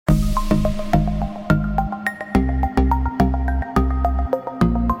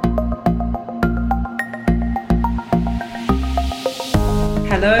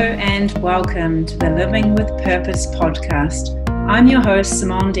and welcome to the Living with Purpose podcast. I'm your host,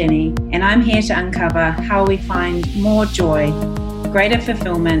 Simone Denny, and I'm here to uncover how we find more joy, greater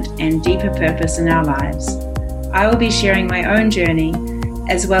fulfillment, and deeper purpose in our lives. I will be sharing my own journey,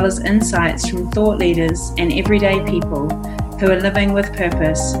 as well as insights from thought leaders and everyday people who are living with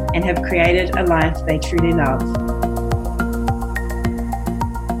purpose and have created a life they truly love.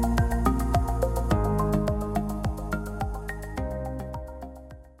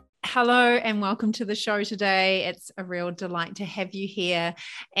 Hello and welcome to the show today. It's a real delight to have you here,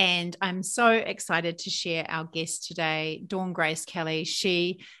 and I'm so excited to share our guest today, Dawn Grace Kelly.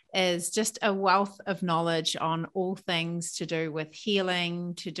 She is just a wealth of knowledge on all things to do with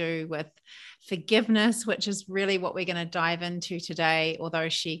healing, to do with forgiveness, which is really what we're going to dive into today, although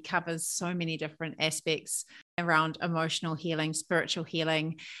she covers so many different aspects around emotional healing, spiritual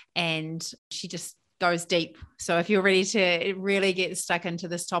healing, and she just goes deep. So if you're ready to really get stuck into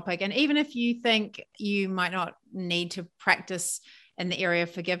this topic, and even if you think you might not need to practice in the area of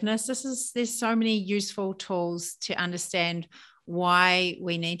forgiveness, there's so many useful tools to understand why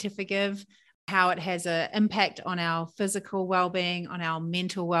we need to forgive, how it has an impact on our physical well-being, on our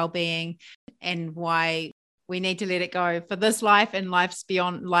mental well-being, and why we need to let it go for this life and lives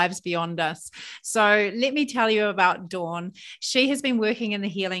beyond us. So let me tell you about Dawn. She has been working in the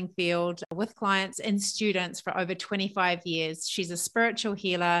healing field with clients and students for over 25 years. She's a spiritual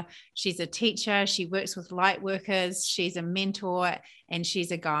healer. She's a teacher. She works with light workers. She's a mentor and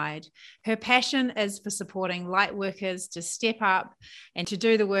she's a guide. Her passion is for supporting light workers to step up and to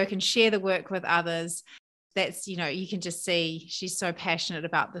do the work and share the work with others. That's, you can just see she's so passionate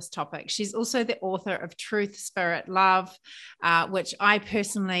about this topic. She's also the author of Truth, Spirit, Love, which I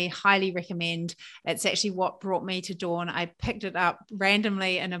personally highly recommend. It's actually what brought me to Dawn. I picked it up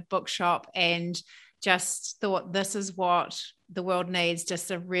randomly in a bookshop and just thought this is what the world needs,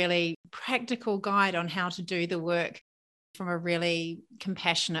 just a really practical guide on how to do the work from a really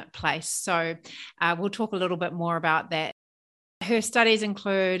compassionate place. So we'll talk a little bit more about that. Her studies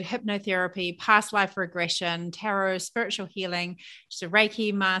include hypnotherapy, past life regression, tarot, spiritual healing. She's a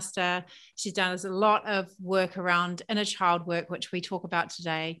Reiki master. She's done a lot of work around inner child work, which we talk about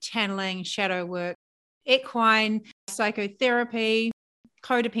today, channeling, shadow work, equine, psychotherapy,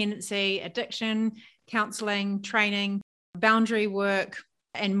 codependency, addiction, counseling, training, boundary work,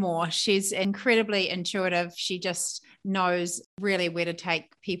 and more. She's incredibly intuitive. She just knows really where to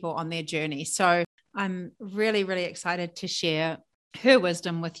take people on their journey. So I'm really, really excited to share her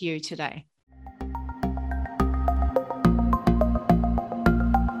wisdom with you today.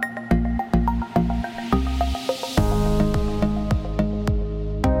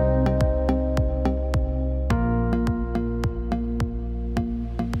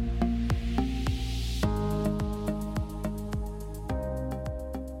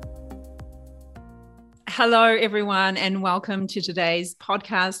 Hello, everyone, and welcome to today's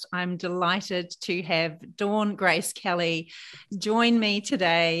podcast. I'm delighted to have Dawn Grace Kelly join me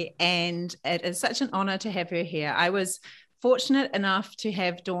today, and it is such an honor to have her here. I was fortunate enough to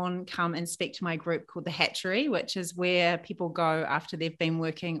have Dawn come and speak to my group called The Hatchery, which is where people go after they've been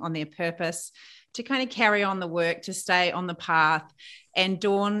working on their purpose to kind of carry on the work, to stay on the path. And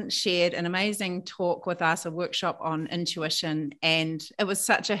Dawn shared an amazing talk with us, a workshop on intuition, and it was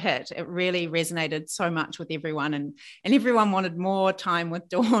such a hit. It really resonated so much with everyone, and everyone wanted more time with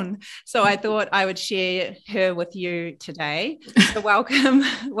Dawn. So I thought I would share her with you today. So welcome,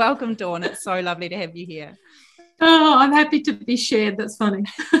 Dawn. It's so lovely to have you here. Oh, I'm happy to be shared. That's funny.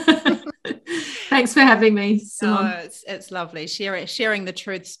 Thanks for having me, Simone. Oh, it's lovely. Sharing the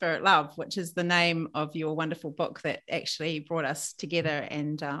Truth, Spirit, Love, which is the name of your wonderful book that actually brought us together.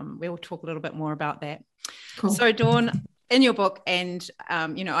 And we'll talk a little bit more about that. Cool. So Dawn, in your book, and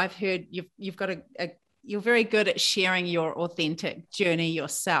I've heard you've got you're very good at sharing your authentic journey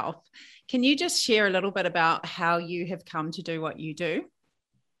yourself. Can you just share a little bit about how you have come to do what you do?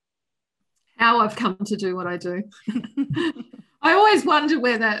 How I've come to do what I do. I always wonder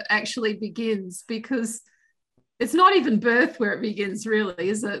where that actually begins, because it's not even birth where it begins, really,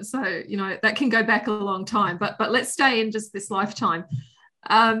 is it? So, that can go back a long time, but let's stay in just this lifetime,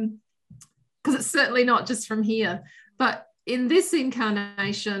 because it's certainly not just from here. But in this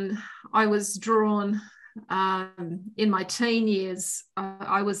incarnation, I was drawn in my teen years.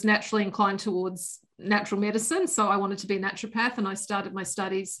 I was naturally inclined towards natural medicine, so I wanted to be a naturopath, and I started my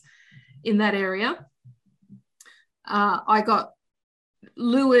studies in that area. I got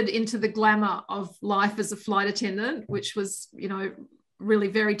lured into the glamour of life as a flight attendant, which was, really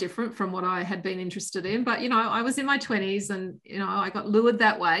very different from what I had been interested in. But, I was in my 20s and, I got lured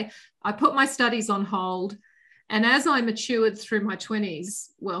that way. I put my studies on hold And as I matured through my 20s,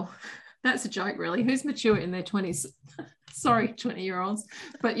 well, that's a joke, really. Who's mature in their 20s? Sorry, 20-year-olds.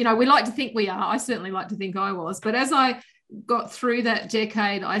 But, you know, we like to think we are. I certainly like to think I was. But as I got through that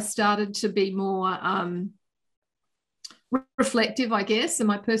decade, I started to be more reflective, I guess, and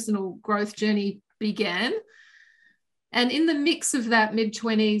my personal growth journey began. And in the mix of that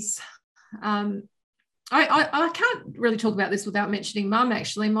mid-20s, I can't really talk about this without mentioning Mum,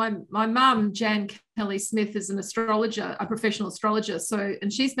 actually. My mum, Jan Kelly Smith, is an astrologer, a professional astrologer. So,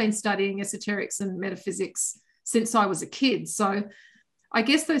 and she's been studying esoterics and metaphysics since I was a kid. So I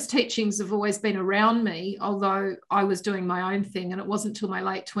guess those teachings have always been around me, although I was doing my own thing. And it wasn't until my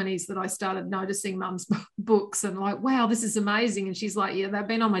late 20s that I started noticing Mum's books and like, wow, this is amazing. And she's like, yeah, they've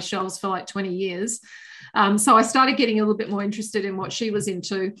been on my shelves for like 20 years. So I started getting a little bit more interested in what she was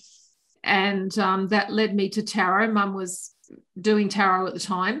into. And that led me to tarot. Mum was doing tarot at the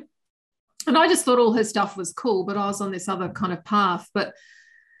time. And I just thought all her stuff was cool, but I was on this other kind of path. But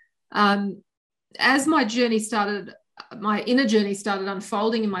as my journey started, my inner journey started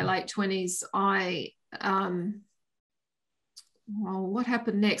unfolding in my late 20s, what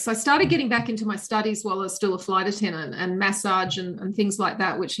happened next? I started getting back into my studies while I was still a flight attendant, and massage and things like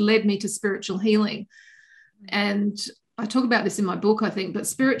that, which led me to spiritual healing. And I talk about this in my book, I think, but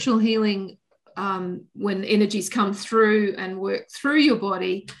spiritual healing, when energies come through and work through your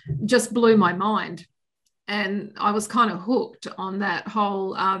body, just blew my mind. And I was kind of hooked on that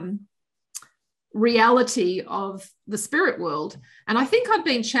whole reality of the spirit world. And I think I'd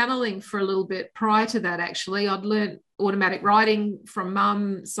been channeling for a little bit prior to that, actually. I'd learned automatic writing from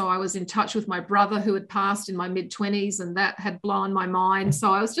Mum, so I was in touch with my brother who had passed in my mid-20s, and that had blown my mind.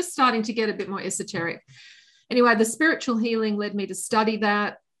 So I was just starting to get a bit more esoteric. Anyway, the spiritual healing led me to study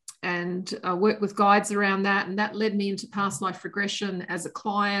that and work with guides around that. And that led me into past life regression as a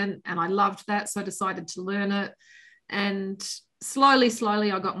client. And I loved that. So I decided to learn it. And slowly,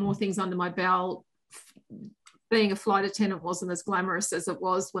 I got more things under my belt. Being a flight attendant wasn't as glamorous as it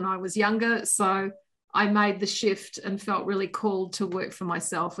was when I was younger. So I made the shift and felt really called to work for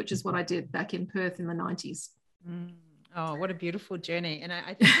myself, which is what I did back in Perth in the 90s. Oh, what a beautiful journey. And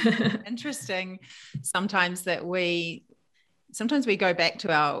I think it's interesting sometimes that we go back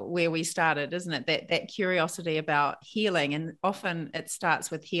to where we started, isn't it? That curiosity about healing. And often it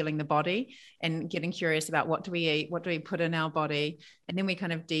starts with healing the body and getting curious about what do we eat, what do we put in our body? And then we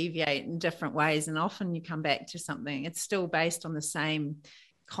kind of deviate in different ways. And often you come back to something, it's still based on the same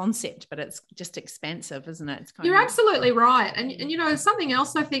concept, but it's just expansive, isn't it? You're absolutely right. And you know, something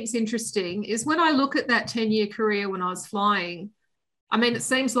else I think is interesting is when I look at that 10-year career when I was flying, I mean, it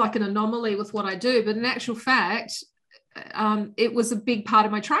seems like an anomaly with what I do, but in actual fact, it was a big part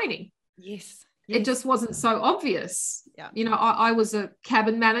of my training. Yes. It just wasn't so obvious. Yeah. You know, I was a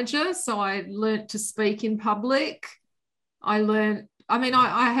cabin manager, so I learned to speak in public. I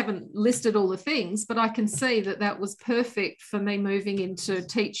haven't listed all the things, but I can see that was perfect for me moving into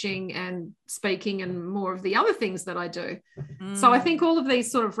teaching and speaking and more of the other things that I do. So I think all of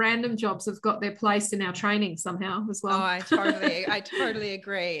these sort of random jobs have got their place in our training somehow as well. Oh, I totally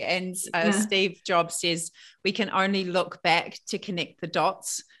agree. And Steve Jobs says we can only look back to connect the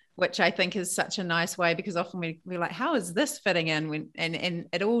dots, which I think is such a nice way, because often we're like, how is this fitting in? And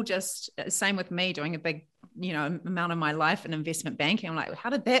it all just, same with me doing a big, amount of my life in investment banking. I'm like, how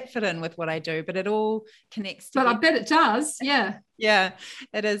did that fit in with what I do? But it all connects together. But I bet it does. Yeah. Yeah,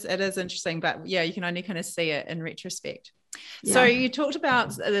 it is interesting, but yeah, you can only kind of see it in retrospect. Yeah. So you talked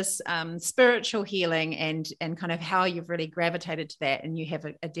about this spiritual healing and kind of how you've really gravitated to that, and you have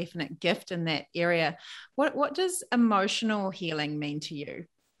a definite gift in that area. What does emotional healing mean to you?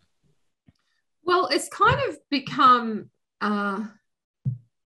 Well, it's kind of become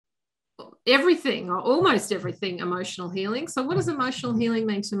everything, or almost everything, emotional healing. So what does emotional healing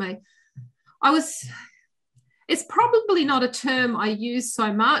mean to me? It's probably not a term I use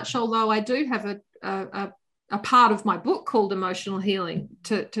so much, although I do have a part of my book called Emotional Healing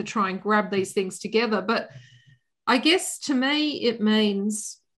to try and grab these things together. But I guess to me, it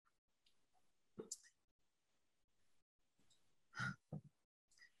means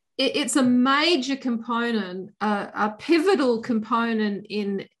it's a major component, a pivotal component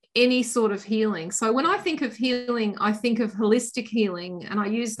in any sort of healing. So when I think of healing, I think of holistic healing, and I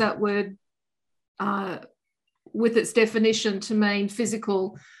use that word with its definition to mean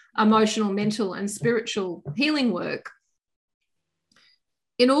physical, emotional, mental, and spiritual healing work.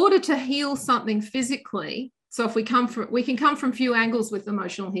 In order to heal something physically, so if we can come from a few angles with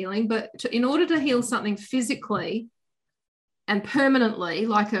emotional healing, but in order to heal something physically and permanently,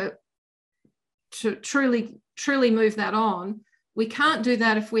 to truly move that on, we can't do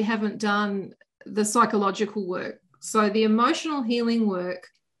that if we haven't done the psychological work. So the emotional healing work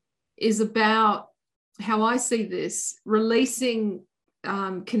is about, how I see this, releasing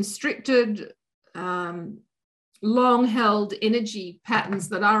constricted, long-held energy patterns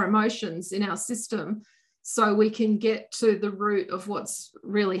that are emotions in our system, so we can get to the root of what's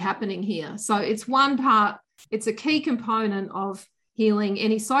really happening here. So it's one part, it's a key component of healing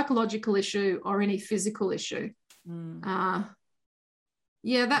any psychological issue or any physical issue.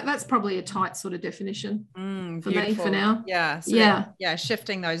 Yeah, that's probably a tight sort of definition for me for now. Yeah. So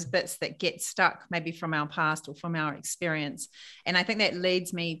shifting those bits that get stuck maybe from our past or from our experience. And I think that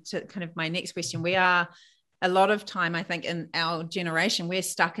leads me to kind of my next question. We are, a lot of time, I think, in our generation, we're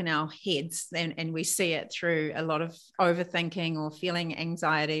stuck in our heads, and we see it through a lot of overthinking or feeling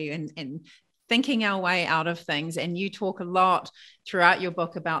anxiety and thinking our way out of things. And you talk a lot throughout your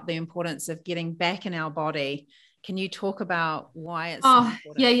book about the importance of getting back in our body. Can you talk about why it's so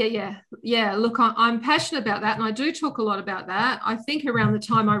important? Yeah. Look, I'm passionate about that, and I do talk a lot about that. I think around the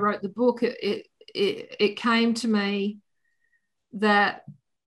time I wrote the book, it came to me that,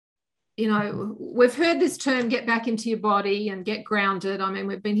 you know, we've heard this term, get back into your body and get grounded. I mean,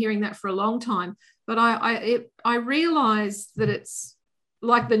 we've been hearing that for a long time, but I realized that it's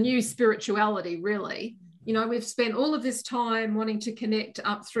like the new spirituality, really. You know, we've spent all of this time wanting to connect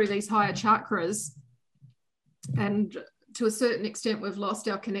up through these higher chakras, and to a certain extent, we've lost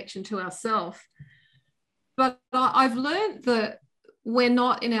our connection to ourselves. But I've learned that we're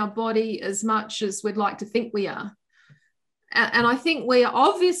not in our body as much as we'd like to think we are. And I think we are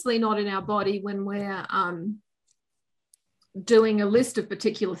obviously not in our body when we're doing a list of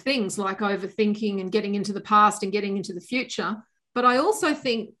particular things like overthinking and getting into the past and getting into the future. But I also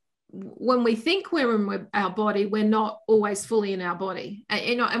think when we think we're in our body, we're not always fully in our body.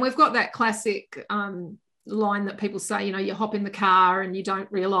 And we've got that classic line that people say, you know, you hop in the car and you don't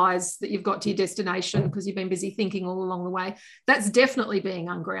realize that you've got to your destination because you've been busy thinking all along the way. That's definitely being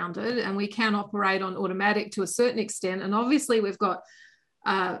ungrounded, and we can operate on automatic to a certain extent. And obviously we've got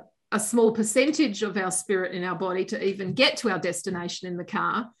a small percentage of our spirit in our body to even get to our destination in the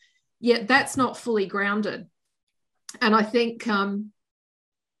car, yet that's not fully grounded. And I think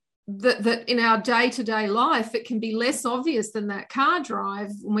that in our day-to-day life, it can be less obvious than that car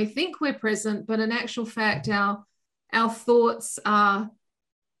drive when we think we're present, but in actual fact, our thoughts are,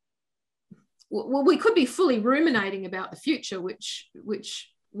 well, we could be fully ruminating about the future, which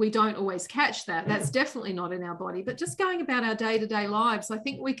we don't always catch that. That's definitely not in our body. But just going about our day-to-day lives, I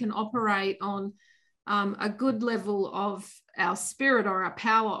think we can operate on a good level of our spirit or our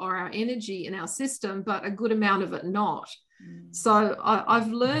power or our energy in our system, but a good amount of it not. So I've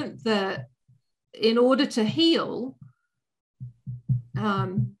learned that in order to heal,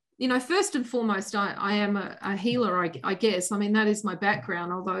 you know, first and foremost, I am a healer, I guess. I mean, that is my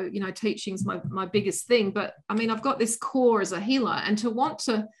background, although, you know, teaching's my biggest thing. But I mean, I've got this core as a healer, and to want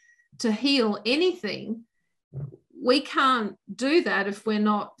to heal anything, we can't do that if we're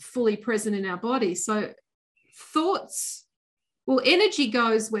not fully present in our body. So thoughts, well, energy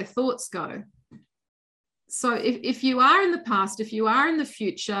goes where thoughts go. So if you are in the past, if you are in the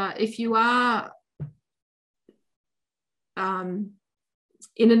future, if you are in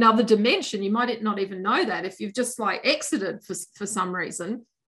another dimension, you might not even know that. If you've just like exited for some reason,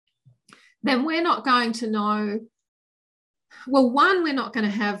 then we're not going to know. Well, one, we're not going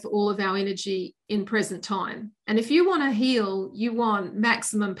to have all of our energy in present time. And if you want to heal, you want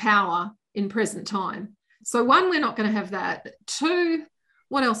maximum power in present time. So one, we're not going to have that. Two,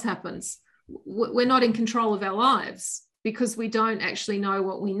 what else happens? We're not in control of our lives because we don't actually know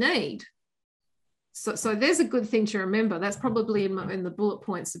what we need. So there's a good thing to remember. That's probably in the bullet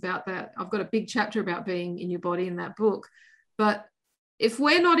points about that. I've got a big chapter about being in your body in that book. But if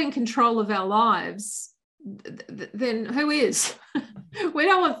we're not in control of our lives, then who is? We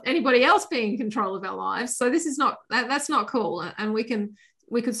don't want anybody else being in control of our lives. So this is not, that's not cool. And we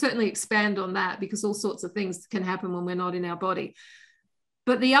could certainly expand on that, because all sorts of things can happen when we're not in our body.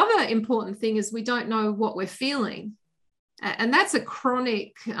 But the other important thing is we don't know what we're feeling. And that's a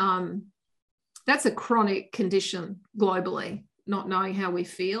chronic condition globally, not knowing how we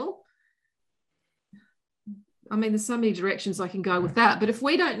feel. I mean, there's so many directions I can go with that. But if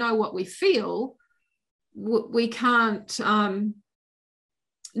we don't know what we feel, we can't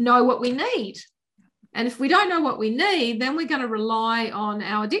know what we need. And if we don't know what we need, then we're going to rely on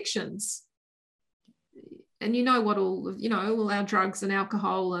our addictions. And you know what all our drugs and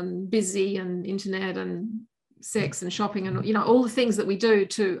alcohol and busy and internet and sex and shopping and, you know, all the things that we do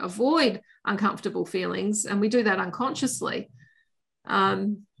to avoid uncomfortable feelings. And we do that unconsciously.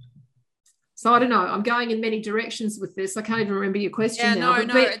 So I don't know. I'm going in many directions with this. I can't even remember your question yeah, now.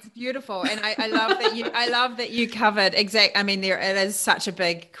 No, it's beautiful. And I love that you covered I mean, it is such a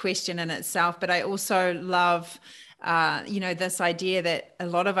big question in itself, but I also love, this idea that a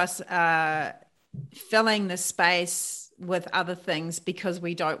lot of us are filling the space with other things because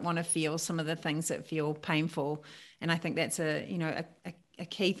we don't want to feel some of the things that feel painful. And I think that's a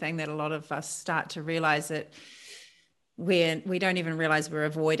key thing that a lot of us start to realize, that we don't even realize we're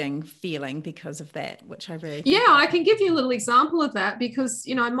avoiding feeling because of that, which I really think. Yeah, I can give you a little example of that because,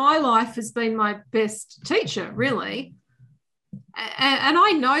 my life has been my best teacher, really. And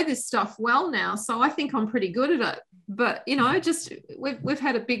I know this stuff well now, so I think I'm pretty good at it. But, just we've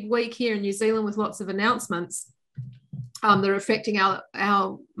had a big week here in New Zealand with lots of announcements that are affecting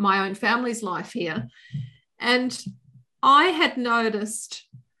my own family's life here. And I had noticed,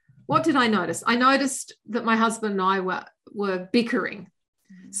 what did I notice? I noticed that my husband and I were bickering.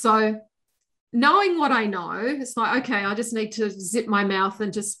 So knowing what I know, it's like, okay, I just need to zip my mouth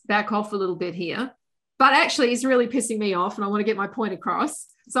and just back off a little bit here. But actually, he's really pissing me off and I want to get my point across.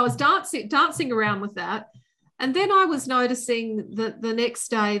 So I was dancing around with that. And then I was noticing that the next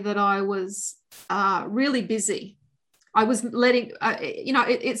day that I was really busy. I was letting,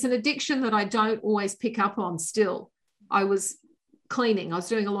 it's an addiction that I don't always pick up on still. I was cleaning. I was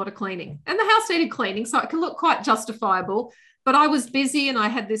doing a lot of cleaning. And the house needed cleaning, so it can look quite justifiable. But I was busy and I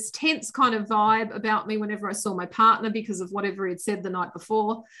had this tense kind of vibe about me whenever I saw my partner because of whatever he had said the night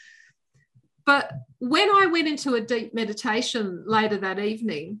before. But when I went into a deep meditation later that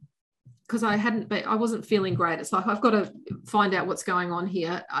evening, because I wasn't feeling great. It's like, I've got to find out what's going on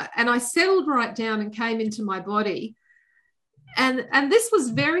here. And I settled right down and came into my body. And this was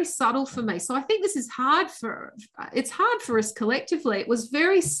very subtle for me. So I think this is hard for us collectively. It was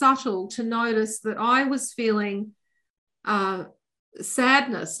very subtle to notice that I was feeling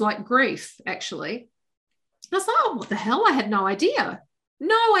sadness, like grief, actually. I was like, oh, what the hell? I had no idea.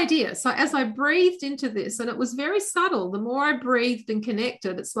 No idea. So as I breathed into this, and it was very subtle, the more I breathed and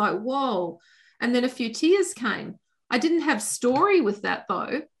connected, it's like, whoa. And then a few tears came. I didn't have story with that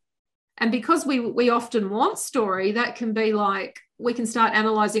though. And because we often want story, that can be like, we can start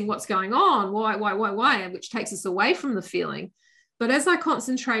analyzing what's going on, why, which takes us away from the feeling. But as I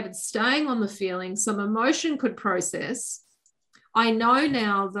concentrated staying on the feeling, some emotion could process. I know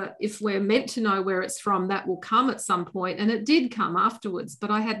now that if we're meant to know where it's from, that will come at some point, and it did come afterwards, but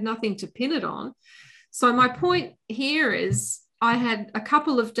I had nothing to pin it on. So my point here is I had a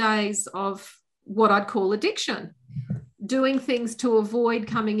couple of days of what I'd call addiction, doing things to avoid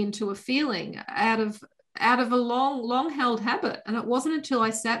coming into a feeling out of a long held habit. And it wasn't until I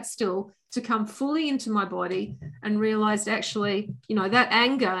sat still to come fully into my body and realized actually, that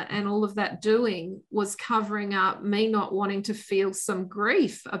anger and all of that doing was covering up me not wanting to feel some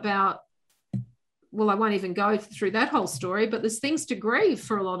grief about, well, I won't even go through that whole story, but there's things to grieve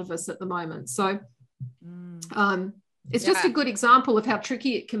for a lot of us at the moment. So it's just a good example of how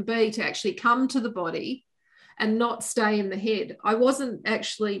tricky it can be to actually come to the body and not stay in the head. I wasn't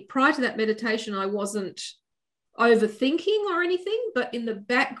actually, prior to that meditation, I wasn't overthinking or anything, but in the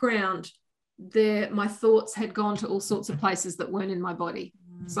background my thoughts had gone to all sorts of places that weren't in my body.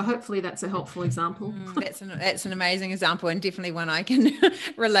 So hopefully that's a helpful example. That's an amazing example, and definitely one I can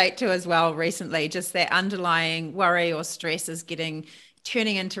relate to as well recently. Just that underlying worry or stress is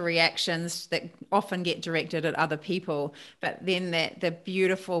turning into reactions that often get directed at other people, but then the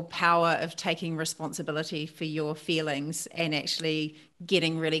beautiful power of taking responsibility for your feelings and actually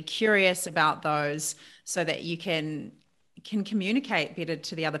getting really curious about those so that you can communicate better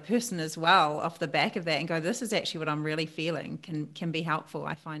to the other person as well off the back of that, and go, this is actually what I'm really feeling, can be helpful,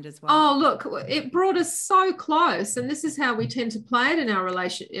 I find, as well. Oh, look, it brought us so close, and this is how we tend to play it in our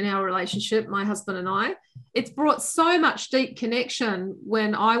relationship, my husband and I. It's brought so much deep connection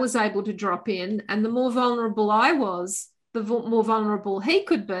when I was able to drop in, and the more vulnerable I was, the more vulnerable he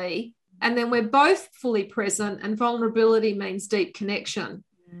could be, and then we're both fully present, and vulnerability means deep connection.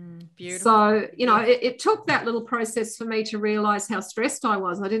 Beautiful. So, it took that little process for me to realize how stressed I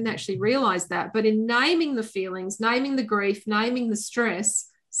was. I didn't actually realize that. But in naming the feelings, naming the grief, naming the stress,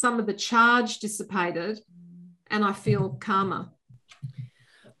 some of the charge dissipated and I feel calmer.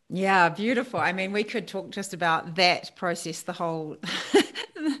 Yeah, beautiful. I mean, we could talk just about that process the whole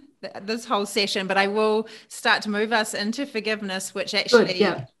this whole session, but I will start to move us into forgiveness, which actually,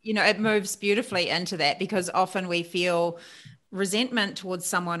 it moves beautifully into that, because often we feel resentment towards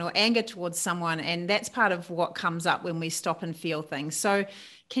someone or anger towards someone, and that's part of what comes up when we stop and feel things. So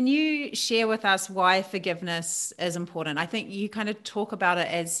can you share with us why forgiveness is important? I think you kind of talk about it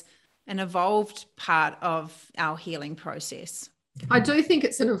as an evolved part of our healing process. I do think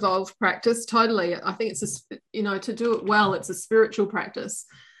it's an evolved practice, totally. I think it's to do it well, it's a spiritual practice.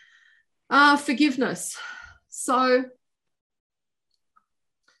 Forgiveness. So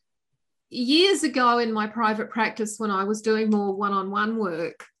years ago in my private practice, when I was doing more one-on-one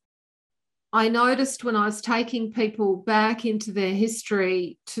work, I noticed when I was taking people back into their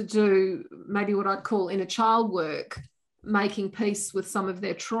history to do maybe what I'd call inner child work, making peace with some of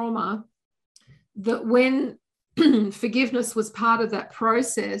their trauma, that when forgiveness was part of that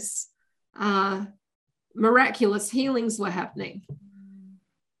process, miraculous healings were happening.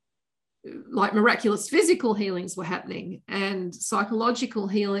 Like miraculous physical healings were happening, and psychological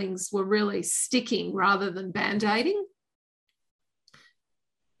healings were really sticking rather than band-aiding.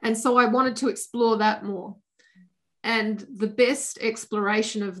 And so I wanted to explore that more. And the best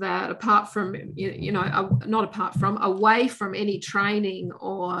exploration of that, apart from, not apart from, away from any training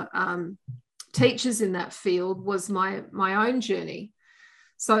or teachers in that field, was my own journey.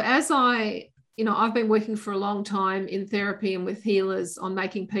 So as I've been working for a long time in therapy and with healers on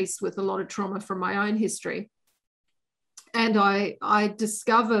making peace with a lot of trauma from my own history. And I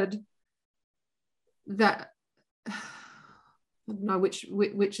discovered that, I don't know which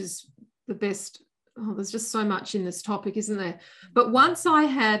is the best. Oh, there's just so much in this topic, isn't there? But once I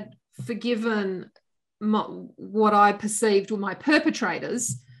had forgiven what I perceived were my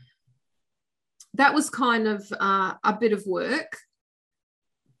perpetrators, that was kind of a bit of work.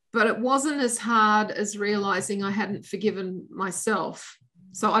 But it wasn't as hard as realizing I hadn't forgiven myself.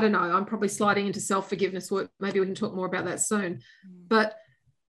 So I don't know, I'm probably sliding into self-forgiveness work. Maybe we can talk more about that soon. But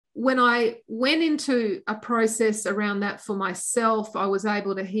when I went into a process around that for myself, I was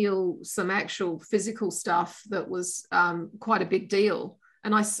able to heal some actual physical stuff that was quite a big deal.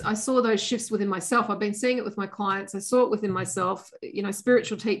 And I saw those shifts within myself. I've been seeing it with my clients. I saw it within myself.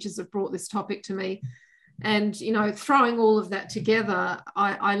 Spiritual teachers have brought this topic to me. And, throwing all of that together,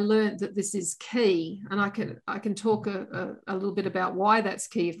 I learned that this is key. And I can talk a little bit about why that's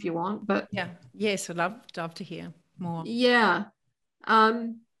key if you want. But yes, I'd love to hear more. Yeah.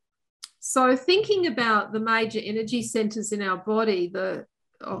 So thinking about the major energy centers in our body,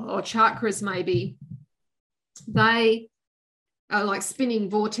 or chakras maybe, they are like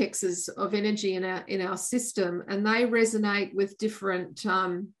spinning vortexes of energy in our system, and they resonate with different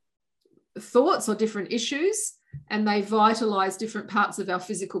thoughts or different issues, and they vitalize different parts of our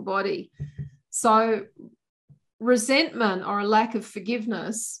physical body. So resentment or a lack of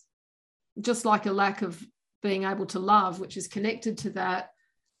forgiveness, just like a lack of being able to love, which is connected to that,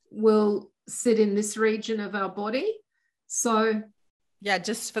 will sit in this region of our body. So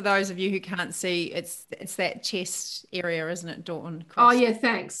just for those of you who can't see, it's that chest area, isn't it, Dawn? Oh yeah,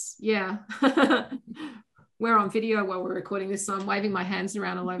 thanks. Yeah. We're on video while we're recording this, so I'm waving my hands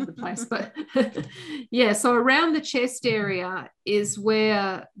around all over the place. But yeah, so around the chest area is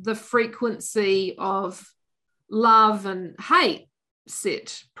where the frequency of love and hate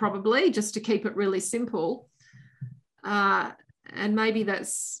sit, probably, just to keep it really simple. And maybe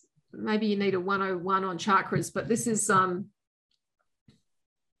you need a 101 on chakras, but this is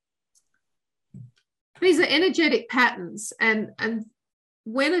these are energetic patterns, and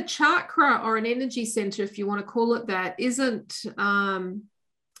when a chakra or an energy center, if you want to call it that, isn't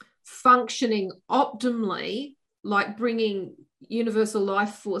functioning optimally, like bringing universal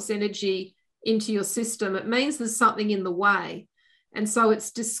life force energy into your system, it means there's something in the way. And so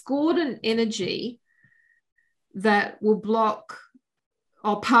it's discordant energy that will block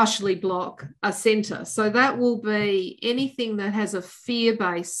or partially block a center. So that will be anything that has a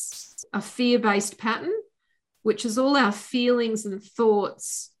fear-based pattern, which is all our feelings and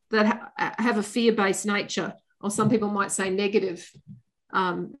thoughts that have a fear-based nature, or some people might say negative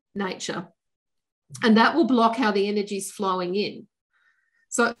nature. And that will block how the energy is flowing in.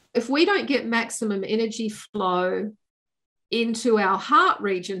 So if we don't get maximum energy flow into our heart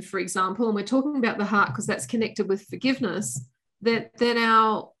region, for example, and we're talking about the heart because that's connected with forgiveness, then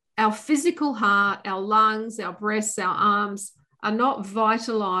our physical heart, our lungs, our breasts, our arms are not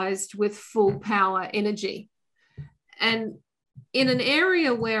vitalized with full power energy. And in an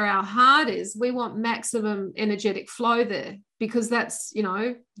area where our heart is, we want maximum energetic flow there, because that's,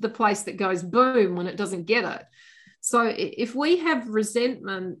 the place that goes boom when it doesn't get it. So if we have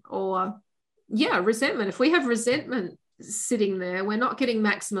resentment if we have resentment sitting there, we're not getting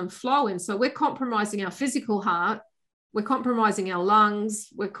maximum flow in. So we're compromising our physical heart, we're compromising our lungs,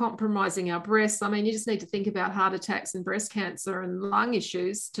 we're compromising our breasts. I mean, you just need to think about heart attacks and breast cancer and lung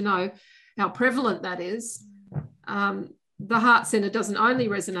issues to know how prevalent that is. The heart center doesn't only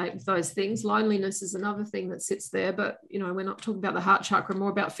resonate with those things. Loneliness is another thing that sits there, but we're not talking about the heart chakra,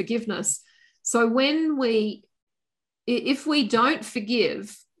 more about forgiveness. So when we if we don't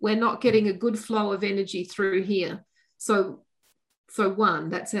forgive, we're not getting a good flow of energy through here. So one,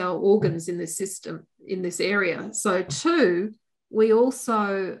 that's our organs in this system, in this area. So two, we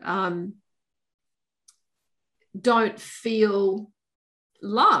also don't feel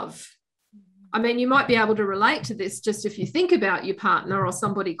love. I mean, you might be able to relate to this just if you think about your partner or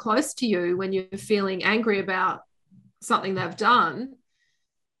somebody close to you when you're feeling angry about something they've done.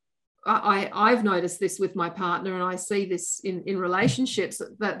 I've noticed this with my partner, and I see this in relationships,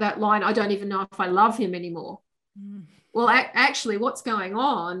 that line, I don't even know if I love him anymore. Well, actually, what's going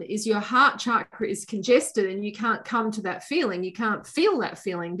on is your heart chakra is congested and you can't come to that feeling. You can't feel that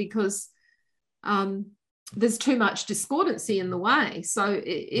feeling because there's too much discordancy in the way. So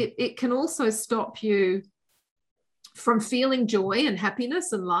it can also stop you from feeling joy and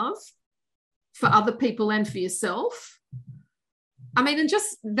happiness and love for other people and for yourself. I mean, and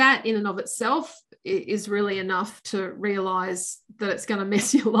just that in and of itself is really enough to realize that it's going to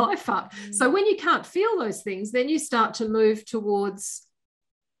mess your life up. So when you can't feel those things, then you start to move towards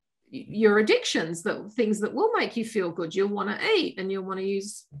your addictions, that things that will make you feel good. You'll want to eat and you'll want to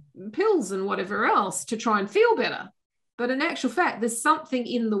use pills and whatever else to try and feel better. But in actual fact, there's something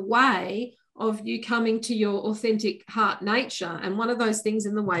in the way of you coming to your authentic heart nature. And one of those things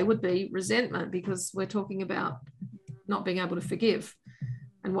in the way would be resentment, because we're talking about not being able to forgive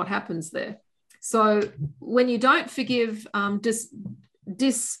and what happens there. So when you don't forgive,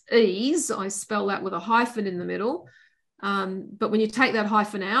 dis-ease, I spell that with a hyphen in the middle, but when you take that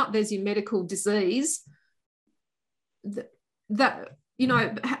hyphen out, there's your medical disease. That, you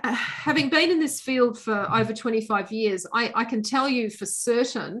know, having been in this field for over 25 years, I can tell you for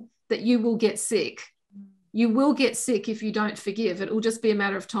certain that you will get sick. You will get sick if you don't forgive. It will just be a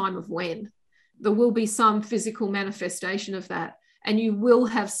matter of time of when. There will be some physical manifestation of that, and you will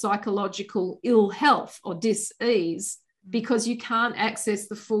have psychological ill health or dis-ease because you can't access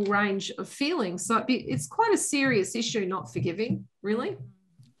the full range of feelings. So it's quite a serious issue, not forgiving, really.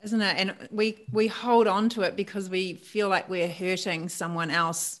 Isn't it? And we hold on to it because we feel like we're hurting someone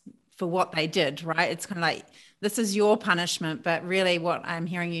else for what they did, right? It's kind of like, this is your punishment, but really what I'm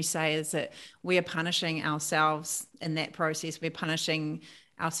hearing you say is that we are punishing ourselves in that process. We're punishing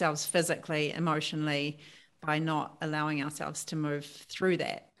ourselves physically, emotionally, by not allowing ourselves to move through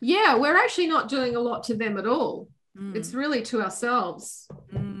that. Yeah, we're actually not doing a lot to them at all. It's really to ourselves.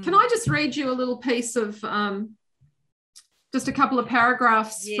 Can I just read you a little piece of just a couple of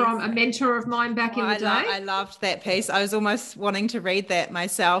paragraphs from a mentor of mine back in the day? I loved that piece. I was almost wanting to read that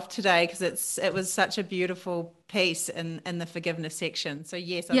myself today because it was such a beautiful piece in the forgiveness section. So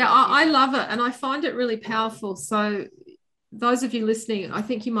yes. I love it, and I find it really powerful. So those of you listening, I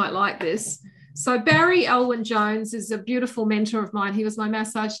think you might like this. So Barry Elwyn Jones is a beautiful mentor of mine. He was my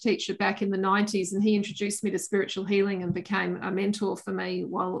massage teacher back in the 90s, and he introduced me to spiritual healing and became a mentor for me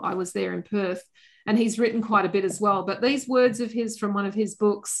while I was there in Perth. And he's written quite a bit as well. But these words of his from one of his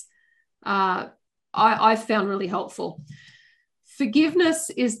books, I found really helpful. Forgiveness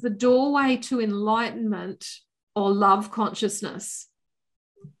is the doorway to enlightenment or love consciousness.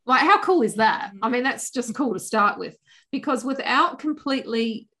 Like, how cool is that? I mean, that's just cool to start with, because without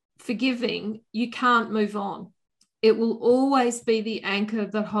completely forgiving, you can't move on. It will always be the anchor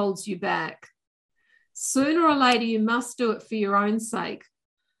that holds you back. Sooner or later, you must do it for your own sake.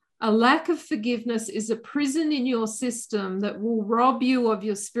 A lack of forgiveness is a prison in your system that will rob you of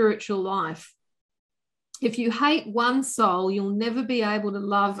your spiritual life. If you hate one soul, you'll never be able to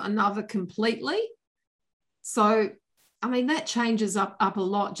love another completely. So, I mean, that changes up a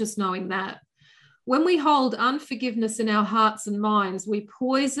lot, just knowing that. When we hold unforgiveness in our hearts and minds, we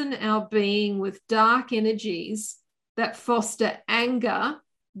poison our being with dark energies that foster anger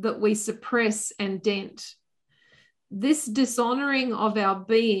that we suppress and dent. This dishonoring of our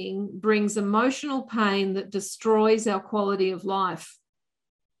being brings emotional pain that destroys our quality of life.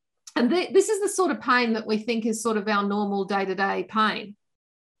 And this is the sort of pain that we think is sort of our normal day-to-day pain.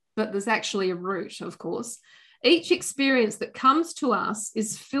 But there's actually a root, of course. Each experience that comes to us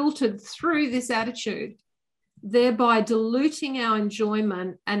is filtered through this attitude, thereby diluting our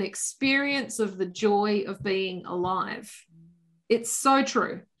enjoyment and experience of the joy of being alive. It's so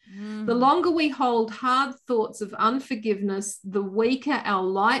true. The longer we hold hard thoughts of unforgiveness, the weaker our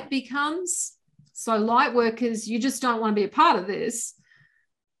light becomes. So light workers, you just don't want to be a part of this.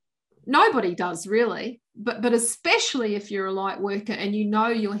 Nobody does, really. But especially if you're a light worker and you know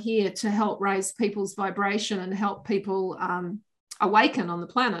you're here to help raise people's vibration and help people awaken on the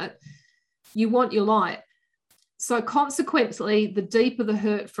planet, you want your light. So consequently, the deeper the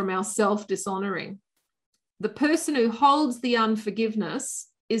hurt from our self-dishonoring. The person who holds the unforgiveness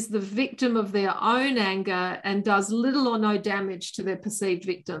is the victim of their own anger and does little or no damage to their perceived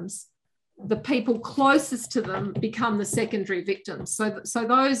victims. The people closest to them become the secondary victims. So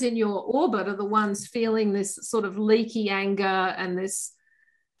those in your orbit are the ones feeling this sort of leaky anger and this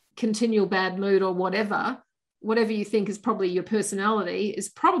continual bad mood, or whatever you think is probably your personality, is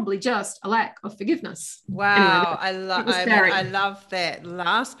probably just a lack of forgiveness. Wow. Anyway, I love that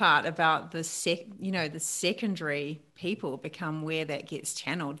last part about the secondary people become where that gets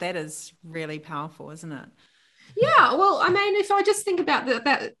channeled. That is really powerful, isn't it? Yeah, well, I mean, if I just think about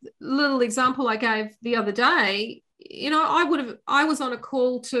that little example I gave the other day, I was on a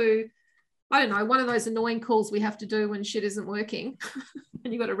call to, I don't know, one of those annoying calls we have to do when shit isn't working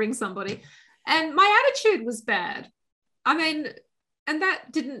and you've got to ring somebody. And my attitude was bad. I mean, and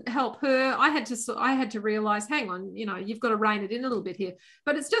that didn't help her. I had to realize, hang on, you've got to rein it in a little bit here.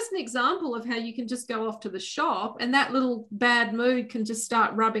 But it's just an example of how you can just go off to the shop and that little bad mood can just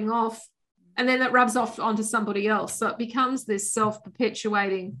start rubbing off. And then that rubs off onto somebody else. So it becomes this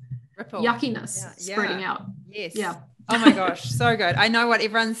self-perpetuating ripple yuckiness spreading out. Yes. Yeah. Oh my gosh, so good. I know what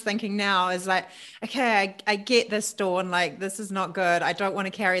everyone's thinking now is like, okay, I get this, Dawn, like this is not good. I don't want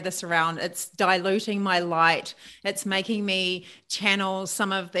to carry this around. It's diluting my light. It's making me channel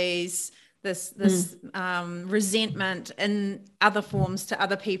some of this resentment in other forms to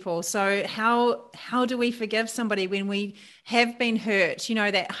other people. So how do we forgive somebody when we have been hurt?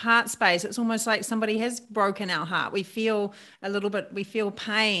 That heart space, it's almost like somebody has broken our heart. We feel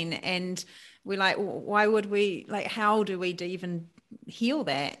pain, and we're like, why would we, like, how do we even heal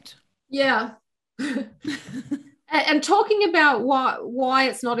that? Yeah. And talking about why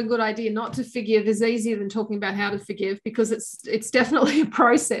it's not a good idea not to forgive is easier than talking about how to forgive, because it's definitely a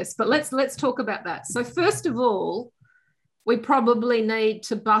process. But let's talk about that. So first of all, we probably need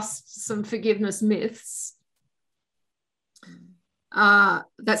to bust some forgiveness myths.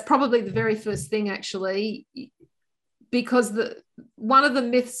 That's probably the very first thing, actually, because one of the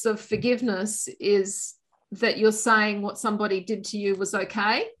myths of forgiveness is that you're saying what somebody did to you was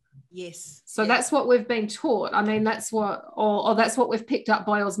okay. Yes. So that's what we've been taught. I mean, that's what we've picked up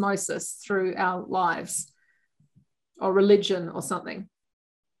by osmosis through our lives or religion or something.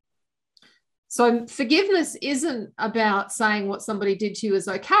 So forgiveness isn't about saying what somebody did to you is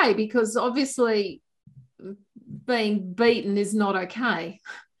okay, because obviously being beaten is not okay.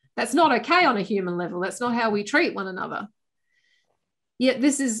 That's not okay on a human level. That's not how we treat one another. Yet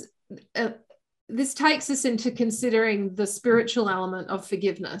this takes us into considering the spiritual element of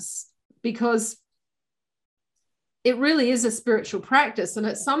forgiveness, because it really is a spiritual practice. And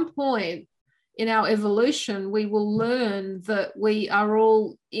at some point in our evolution, we will learn that we are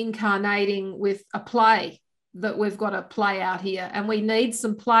all incarnating with a play that we've got to play out here. And we need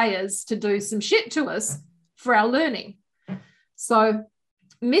some players to do some shit to us for our learning. So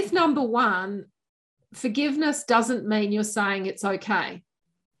myth number one, forgiveness doesn't mean you're saying it's okay.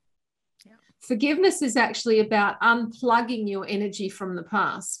 Yeah. Forgiveness is actually about unplugging your energy from the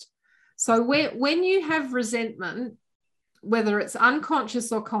past. So when you have resentment, whether it's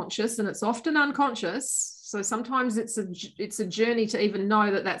unconscious or conscious, and it's often unconscious, so sometimes it's a journey to even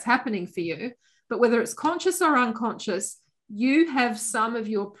know that that's happening for you, but whether it's conscious or unconscious, you have some of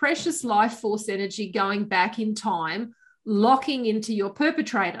your precious life force energy going back in time, locking into your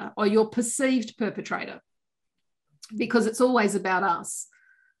perpetrator or your perceived perpetrator, because it's always about us.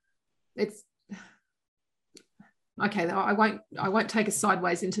 It's okay. I won't take us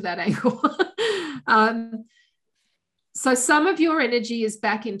sideways into that angle. So some of your energy is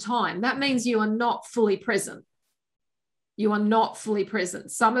back in time. That means you are not fully present. You are not fully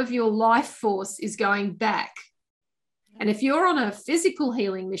present. Some of your life force is going back. And if you're on a physical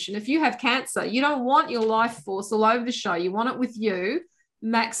healing mission, if you have cancer, you don't want your life force all over the show. You want it with you,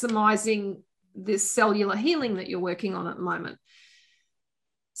 maximizing this cellular healing that you're working on at the moment.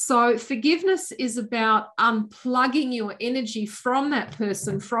 So forgiveness is about unplugging your energy from that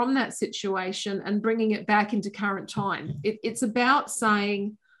person, from that situation, and bringing it back into current time. It's about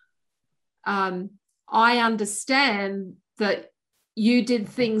saying, I understand that you did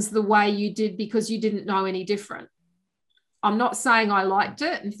things the way you did because you didn't know any different. I'm not saying I liked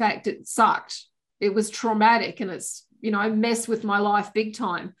it. In fact, it sucked. It was traumatic and it's, messed with my life big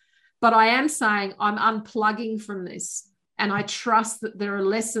time. But I am saying I'm unplugging from this. And I trust that there are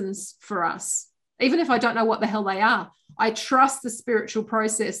lessons for us. Even if I don't know what the hell they are, I trust the spiritual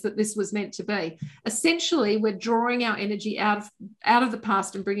process that this was meant to be. Essentially, we're drawing our energy out of the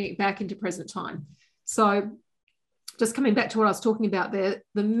past and bringing it back into present time. So just coming back to what I was talking about there,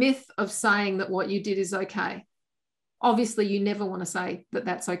 the myth of saying that what you did is okay. Obviously, you never want to say that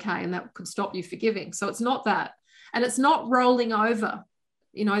that's okay, and that could stop you forgiving. So it's not that. And it's not rolling over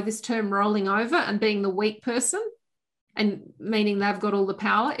this term rolling over and being the weak person and meaning they've got all the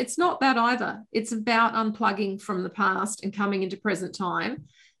power. It's not that either. It's about unplugging from the past and coming into present time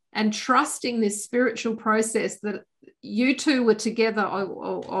and trusting this spiritual process that you two were together,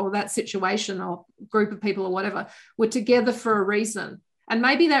 or that situation or group of people or whatever were together for a reason. And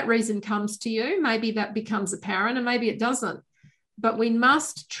maybe that reason comes to you, maybe that becomes apparent, and maybe it doesn't. But we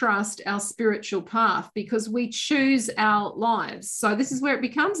must trust our spiritual path because we choose our lives. So this is where it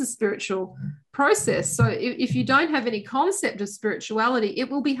becomes a spiritual process. So if you don't have any concept of spirituality, it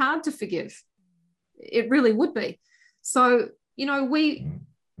will be hard to forgive. It really would be. So,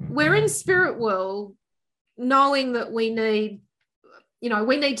 we're in spirit world knowing that we need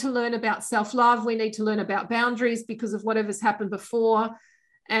to learn about self-love. We need to learn about boundaries because of whatever's happened before.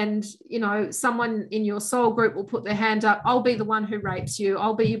 And, someone in your soul group will put their hand up. I'll be the one who rapes you.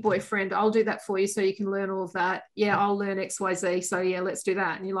 I'll be your boyfriend. I'll do that for you so you can learn all of that. Yeah, I'll learn X, Y, Z. So yeah, let's do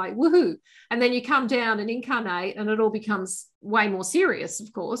that. And you're like, woohoo. And then you come down and incarnate and it all becomes way more serious,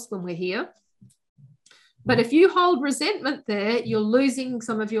 of course, when we're here. But if you hold resentment there, you're losing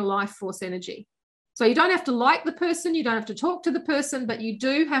some of your life force energy. So you don't have to like the person, you don't have to talk to the person, but you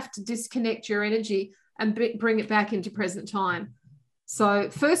do have to disconnect your energy and bring it back into present time. So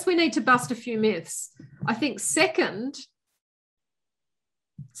first we need to bust a few myths. I think second,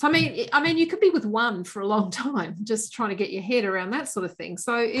 so I mean, you could be with one for a long time, just trying to get your head around that sort of thing.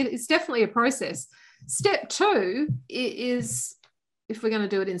 So it's definitely a process. Step 2 is, if we're going to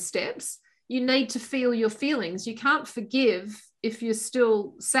do it in steps, you need to feel your feelings. You can't forgive if you're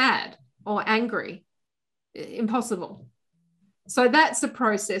still sad or angry. Impossible. So that's a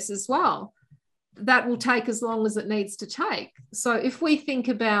process as well. That will take as long as it needs to take. So if we think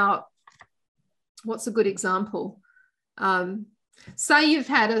about, what's a good example? Say you've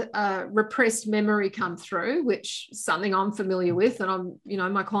had a repressed memory come through, which is something I'm familiar with and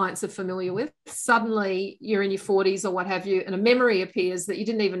my clients are familiar with. Suddenly you're in your 40s or what have you, and a memory appears that you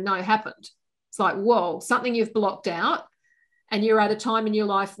didn't even know happened. It's like, whoa, something you've blocked out. And you're at a time in your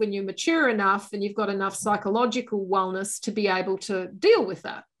life when you're mature enough and you've got enough psychological wellness to be able to deal with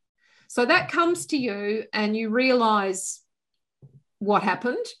that. So that comes to you and you realize what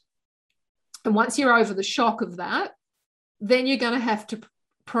happened. And once you're over the shock of that, then you're going to have to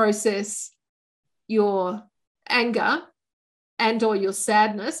process your anger and or your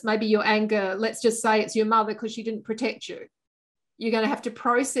sadness. Maybe your anger, let's just say it's your mother because she didn't protect you. You're going to have to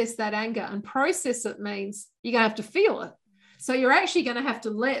process that anger, and process it means you're going to have to feel it. So you're actually going to have to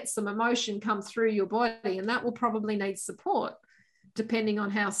let some emotion come through your body, and that will probably need support depending on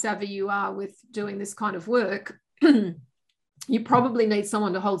how savvy you are with doing this kind of work. You probably need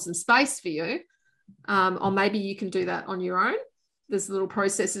someone to hold some space for you, or maybe you can do that on your own. There's little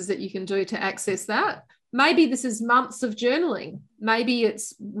processes that you can do to access that. Maybe this is months of journaling. Maybe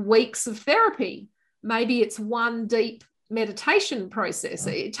it's weeks of therapy. Maybe it's one deep meditation process.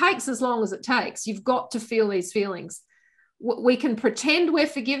 It takes as long as it takes. You've got to feel these feelings. We can pretend we're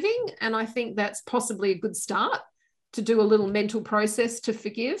forgiving, and I think that's possibly a good start to do a little mental process to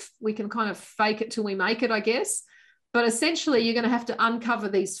forgive. We can kind of fake it till we make it, I guess. But essentially, you're going to have to uncover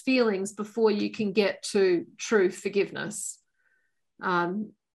these feelings before you can get to true forgiveness.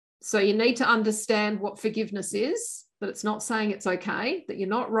 So you need to understand what forgiveness is, that it's not saying it's okay, that you're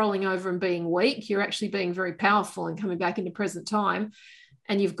not rolling over and being weak. You're actually being very powerful and coming back into present time,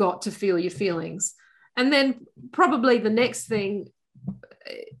 and you've got to feel your feelings. And then probably the next thing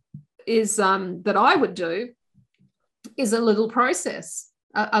is that I would do is a little process,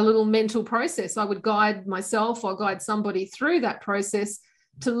 a little mental process. I would guide myself or guide somebody through that process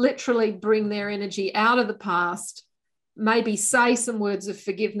to literally bring their energy out of the past, maybe say some words of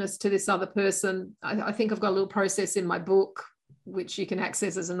forgiveness to this other person. I think I've got a little process in my book, which you can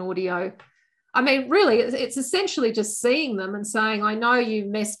access as an audio. I mean, really, it's essentially just seeing them and saying, I know you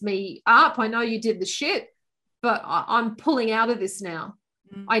messed me up. I know you did the shit, but I'm pulling out of this now.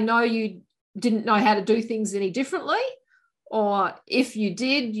 I know you didn't know how to do things any differently. Or if you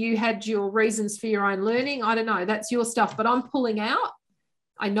did, you had your reasons for your own learning. I don't know. That's your stuff, but I'm pulling out.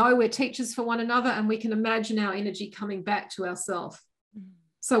 I know we're teachers for one another, and we can imagine our energy coming back to ourselves.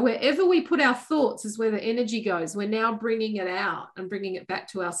 So wherever we put our thoughts is where the energy goes. We're now bringing it out and bringing it back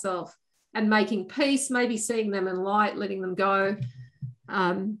to ourselves and making peace, maybe seeing them in light, letting them go.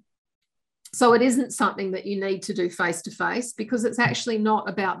 So it isn't something that you need to do face to face, because it's actually not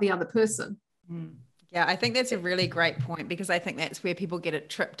about the other person. Yeah, I think that's a really great point, because I think that's where people get it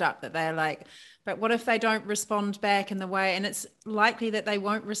tripped up, that they're like, but what if they don't respond back in the way? And it's likely that they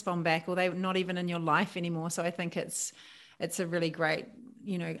won't respond back, or they're not even in your life anymore. So I think it's a really great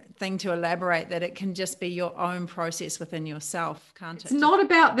thing to elaborate, that it can just be your own process within yourself, can't it? It's not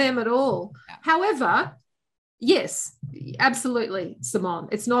about them at all. Yeah. However, yes, absolutely, Simone.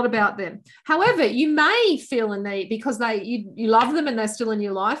 It's not about them. However, you may feel a need, because you love them and they're still in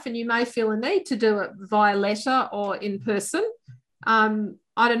your life, and you may feel a need to do it via letter or in person.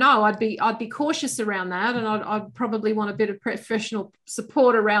 I don't know. I'd be cautious around that, and I'd probably want a bit of professional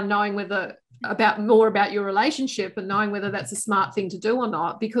support around knowing more about your relationship and knowing whether that's a smart thing to do or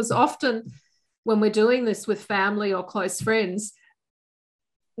not. Because often when we're doing this with family or close friends,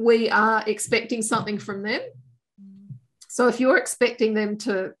 we are expecting something from them. So if you're expecting them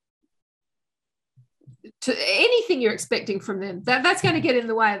to anything you're expecting from them, that's going to get in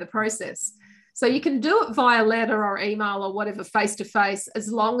the way of the process. So you can do it via letter or email or whatever, face-to-face,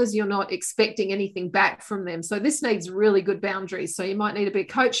 as long as you're not expecting anything back from them. So this needs really good boundaries. So you might need a bit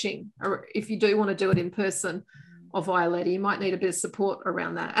of coaching, or if you do want to do it in person or via letter, you might need a bit of support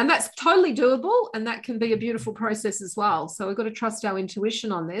around that. And that's totally doable, and that can be a beautiful process as well. So we've got to trust our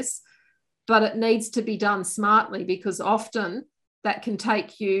intuition on this, but it needs to be done smartly, because often that can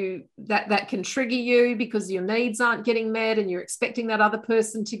take you, that can trigger you because your needs aren't getting met and you're expecting that other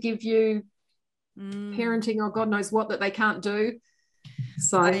person to give you parenting or God knows what that they can't do.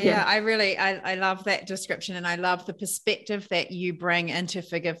 So I love that description, and I love the perspective that you bring into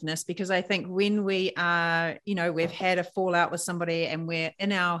forgiveness, because I think when we are, we've had a fallout with somebody and we're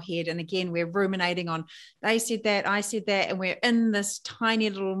in our head, and again we're ruminating on, they said that, I said that, and we're in this tiny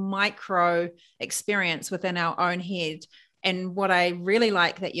little micro experience within our own head. And what I really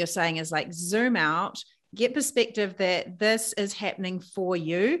like that you're saying is, like, zoom out, get perspective that this is happening for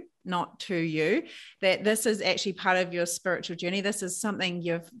you, not to you, that this is actually part of your spiritual journey. This is something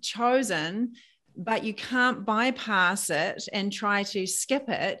you've chosen, but you can't bypass it and try to skip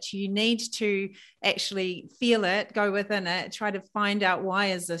it. You need to actually feel it, go within it, try to find out, why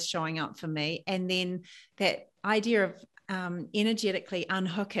is this showing up for me? And then that idea of energetically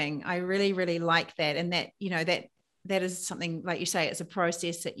unhooking, I really, really like that. And that, that is something, like you say, it's a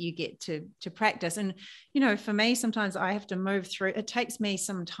process that you get to practice. And, for me, sometimes I have to move through, it takes me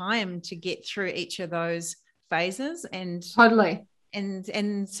some time to get through each of those phases. And totally.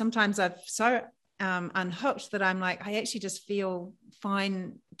 And sometimes I've so unhooked that I'm like, I actually just feel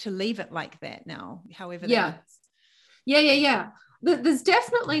fine to leave it like that now, however. Yeah. Yeah. There's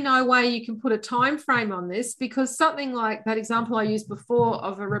definitely no way you can put a time frame on this, because something like that example I used before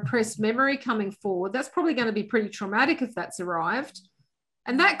of a repressed memory coming forward, that's probably going to be pretty traumatic if that's arrived.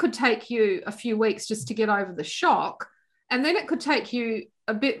 And that could take you a few weeks just to get over the shock. And then it could take you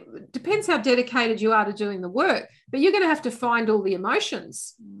a bit, depends how dedicated you are to doing the work, but you're going to have to find all the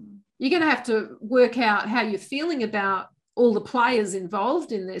emotions. You're going to have to work out how you're feeling about all the players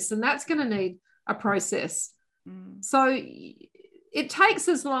involved in this. And that's going to need a process. So it takes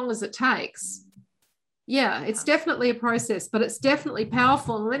as long as it takes. Yeah, it's definitely a process, but it's definitely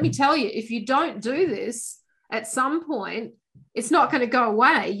powerful. And let me tell you, if you don't do this at some point, it's not going to go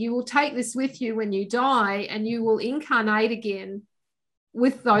away. You will take this with you when you die, and you will incarnate again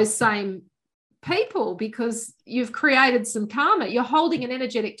with those same people, because you've created some karma. You're holding an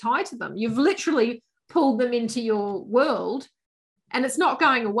energetic tie to them. You've literally pulled them into your world, and it's not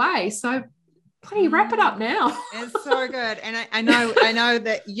going away. So please wrap it up now. It's so good. And I know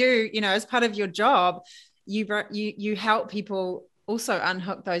that you as part of your job, you help people also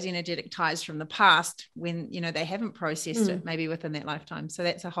unhook those energetic ties from the past when they haven't processed it maybe within that lifetime. So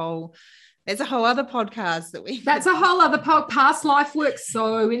that's a whole other podcast that's a whole other past life work.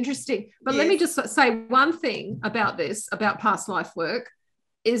 So interesting. But Let me just say one thing about this, about past life work,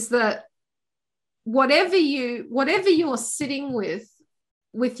 is that whatever you're sitting with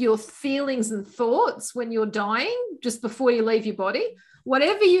your feelings and thoughts when you're dying, just before you leave your body,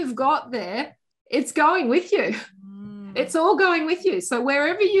 whatever you've got there, it's going with you. It's all going with you. So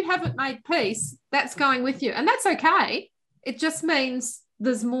wherever you haven't made peace, that's going with you. And that's okay. It just means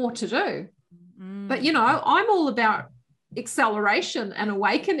there's more to do. But, I'm all about acceleration and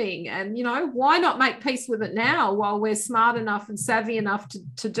awakening. And, why not make peace with it now while we're smart enough and savvy enough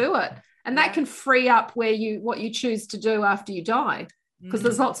to do it? And that can free up what you choose to do after you die. Because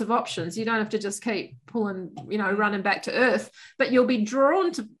there's lots of options. You don't have to just keep pulling, running back to earth, but you'll be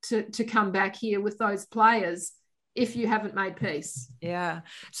drawn to come back here with those players if you haven't made peace. Yeah.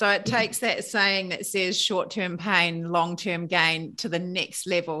 So it takes that saying that says short-term pain, long-term gain to the next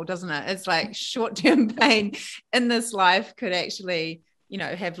level, doesn't it? It's like short-term pain in this life could actually,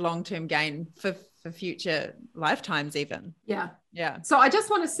 have long-term gain for future lifetimes even. Yeah. Yeah. So I just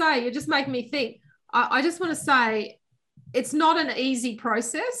want to say, you just make me think, I just want to say, it's not an easy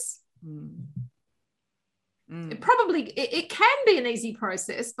process. It can be an easy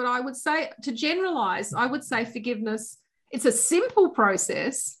process, but I would say, to generalize, I would say forgiveness, it's a simple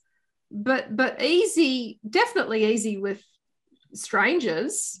process, but easy, definitely easy with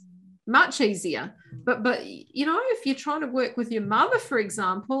strangers, much easier. But you know, if you're trying to work with your mother, for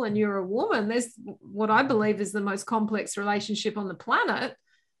example, and you're a woman, there's what I believe is the most complex relationship on the planet.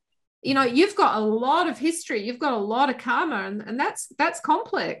 You know, you've got a lot of history, you've got a lot of karma, and that's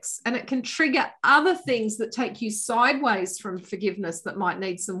complex, and it can trigger other things that take you sideways from forgiveness that might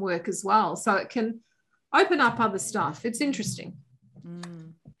need some work as well. So it can open up other stuff. It's interesting.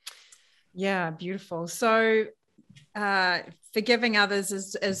 Yeah, beautiful. So forgiving others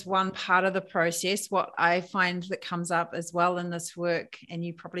is one part of the process. What I find that comes up as well in this work, and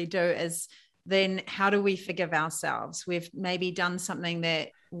you probably do, is then how do we forgive ourselves? We've maybe done something that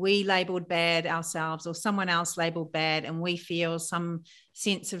we labeled bad ourselves, or someone else labeled bad, and we feel some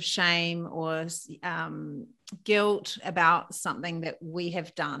sense of shame or guilt about something that we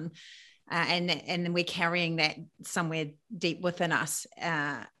have done. And we're carrying that somewhere deep within us,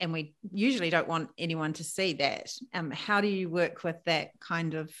 and we usually don't want anyone to see that. How do you work with that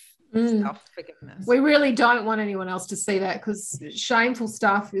kind of self-forgiveness? We really don't want anyone else to see that, because shameful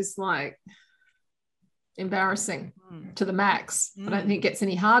stuff is like embarrassing to the max. I don't think it gets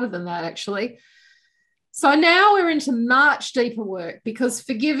any harder than that, actually. So now we're into much deeper work, because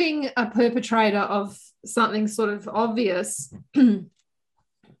forgiving a perpetrator of something sort of obvious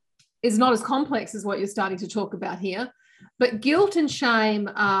is not as complex as what you're starting to talk about here. But guilt and shame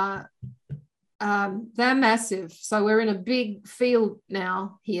are they're massive. So we're in a big field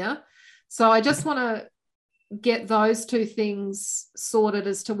now here. So I just want to get those two things sorted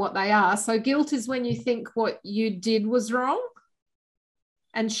as to what they are. So guilt is when you think what you did was wrong,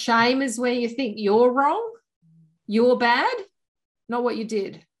 and shame is when you think you're wrong, you're bad, not what you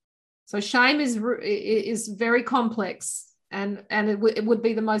did. So shame is very complex, and it would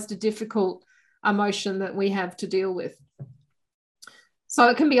be the most difficult emotion that we have to deal with. So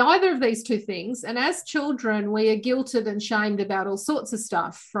it can be either of these two things. And as children, we are guilted and shamed about all sorts of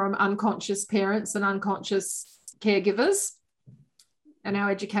stuff, from unconscious parents and unconscious caregivers and our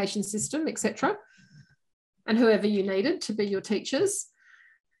education system, etc., and whoever you needed to be your teachers.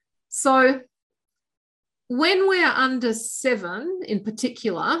 So when we're under 7 in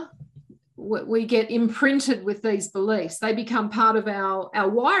particular, we get imprinted with these beliefs. They become part of our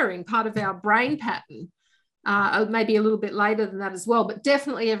wiring, part of our brain pattern. Maybe a little bit later than that as well, but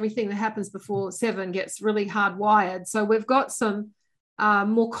definitely everything that happens before 7 gets really hardwired. So we've got some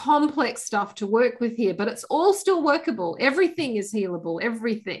more complex stuff to work with here, but it's all still workable. Everything is healable,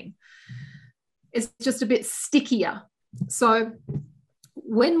 everything. It's just a bit stickier. So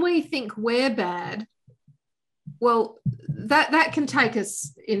when we think we're bad, well, that can take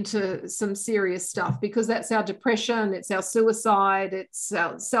us into some serious stuff, because that's our depression, it's our suicide, it's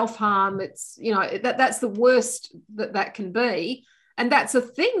our self-harm, it's, you know, that's the worst that can be. And that's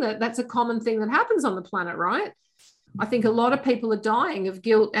that's a common thing that happens on the planet, right? I think a lot of people are dying of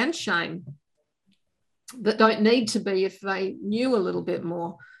guilt and shame that don't need to be if they knew a little bit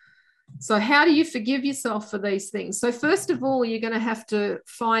more. So how do you forgive yourself for these things? So first of all, you're going to have to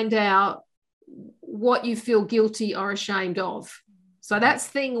find out what you feel guilty or ashamed of. So that's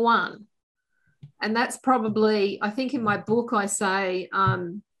thing 1. And that's probably, I think in my book, I say,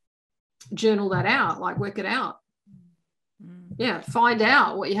 journal that out, like work it out. Yeah, find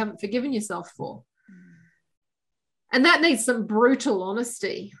out what you haven't forgiven yourself for. And that needs some brutal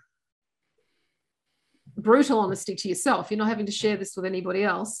honesty to yourself. You're not having to share this with anybody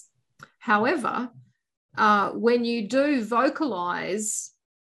else. However, when you do vocalize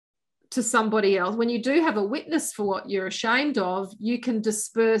to somebody else, when you do have a witness for what you're ashamed of, you can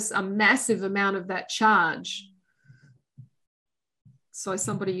disperse a massive amount of that charge. So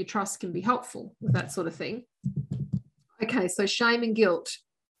somebody you trust can be helpful with that sort of thing. Okay, so shame and guilt.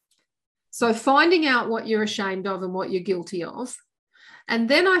 So finding out what you're ashamed of and what you're guilty of. And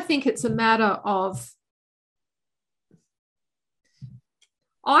then I think it's a matter of,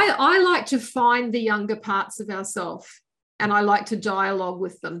 I like to find the younger parts of ourselves, and I like to dialogue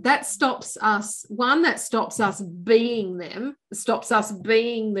with them. That stops us being them, stops us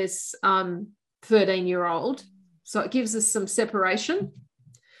being this 13-year-old. So it gives us some separation.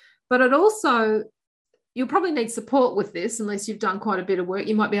 But it also, you'll probably need support with this unless you've done quite a bit of work.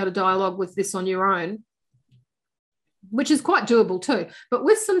 You might be able to dialogue with this on your own, which is quite doable too. But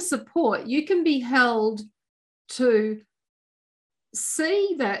with some support, you can be held to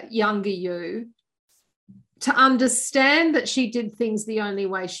see that younger you, to understand that she did things the only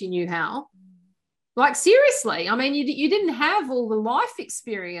way she knew how, Like, seriously, I mean, you didn't have all the life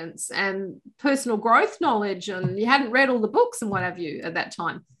experience and personal growth knowledge, and you hadn't read all the books and what have you at that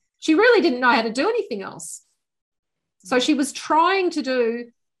time. She really didn't know how to do anything else. So she was trying to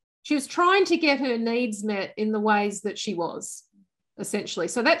get her needs met in the ways that she was, essentially.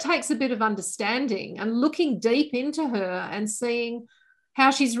 So that takes a bit of understanding and looking deep into her and seeing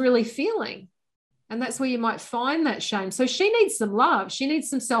how she's really feeling. And that's where you might find that shame. So she needs some love. She needs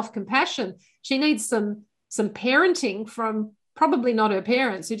some self-compassion. She needs some parenting from probably not her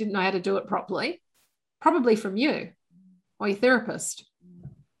parents who didn't know how to do it properly, probably from you or your therapist,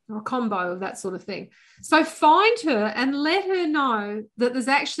 or a combo of that sort of thing. So find her and let her know that there's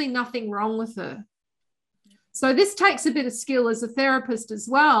actually nothing wrong with her. So this takes a bit of skill as a therapist as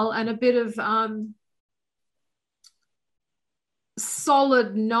well, and a bit of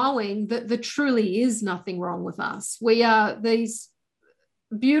solid knowing that there truly is nothing wrong with us. We are these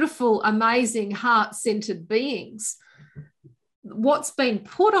beautiful, amazing, heart-centered beings. What's been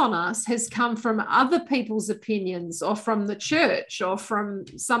put on us has come from other people's opinions or from the church or from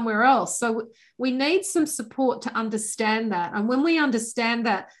somewhere else. So we need some support to understand that. And when we understand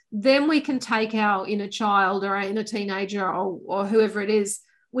that, then we can take our inner child or our inner teenager or whoever it is,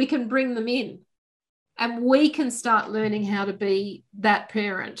 we can bring them in and we can start learning how to be that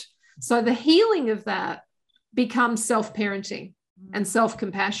parent. So the healing of that becomes self-parenting and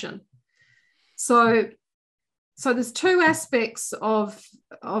self-compassion. So there's two aspects of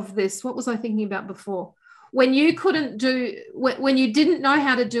this. What was I thinking about before? When you didn't know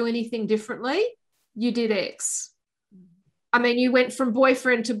how to do anything differently, you did X. I mean, you went from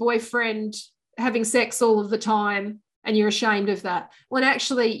boyfriend to boyfriend, having sex all of the time, and you're ashamed of that. When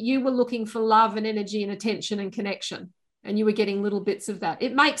actually you were looking for love and energy and attention and connection, and you were getting little bits of that.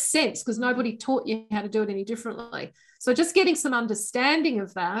 It makes sense because nobody taught you how to do it any differently. So just getting some understanding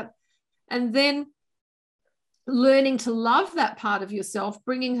of that, and then learning to love that part of yourself,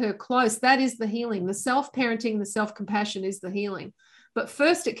 bringing her close, that is the healing. The self-parenting, the self-compassion is the healing. But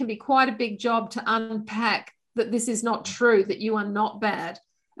first, it can be quite a big job to unpack that this is not true, that you are not bad.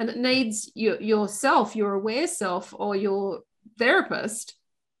 And it needs yourself, your aware self, or your therapist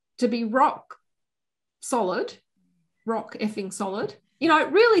to be rock effing solid,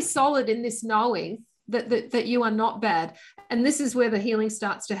 really solid in this knowing that you are not bad. And this is where the healing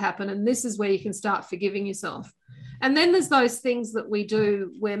starts to happen. And this is where you can start forgiving yourself. And then there's those things that we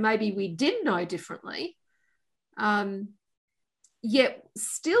do where maybe we did know differently, yet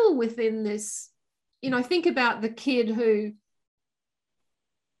still within this, think about the kid who,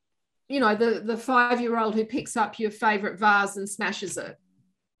 the 5-year-old who picks up your favorite vase and smashes it.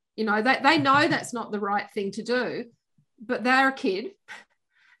 They know that's not the right thing to do, but they're a kid.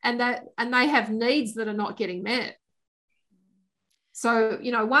 And they have needs that are not getting met. So,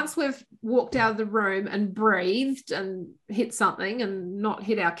 once we've walked out of the room and breathed and hit something and not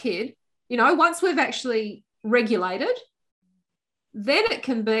hit our kid, once we've actually regulated, then it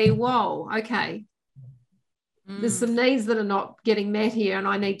can be, whoa, okay, there's some needs that are not getting met here and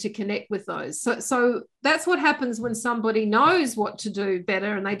I need to connect with those. So that's what happens when somebody knows what to do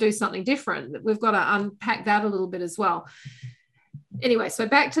better and they do something different. We've got to unpack that a little bit as well. Anyway, so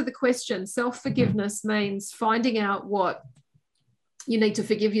back to the question, self-forgiveness means finding out what you need to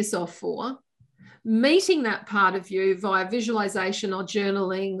forgive yourself for, meeting that part of you via visualization or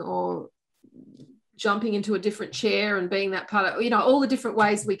journaling or jumping into a different chair and being that part of, all the different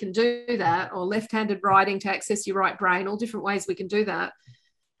ways we can do that, or left-handed writing to access your right brain, all different ways we can do that.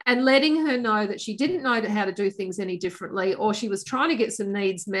 And letting her know that she didn't know how to do things any differently, or she was trying to get some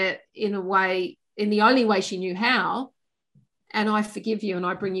needs met in the only way she knew how. And I forgive you and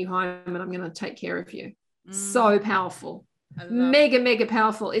I bring you home and I'm going to take care of you. So powerful. Mega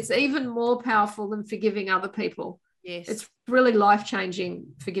powerful. It's even more powerful than forgiving other people. Yes. It's really life-changing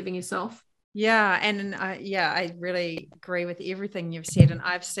forgiving yourself. Yeah. And I really agree with everything you've said. And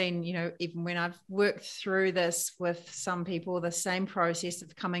I've seen, even when I've worked through this with some people, the same process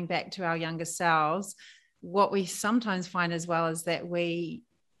of coming back to our younger selves, what we sometimes find as well is that we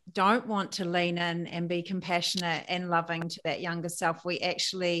don't want to lean in and be compassionate and loving to that younger self. We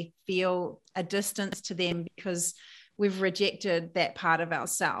actually feel a distance to them because we've rejected that part of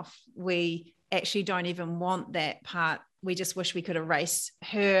ourselves. We actually don't even want that part. We just wish we could erase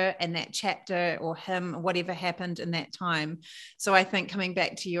her and that chapter or him, whatever happened in that time. So I think coming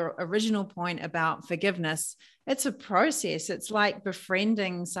back to your original point about forgiveness, it's a process. It's like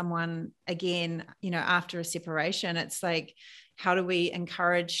befriending someone again, after a separation. It's like, how do we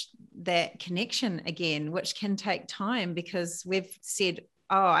encourage that connection again, which can take time because we've said,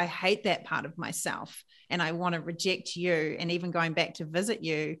 oh, I hate that part of myself and I want to reject you. And even going back to visit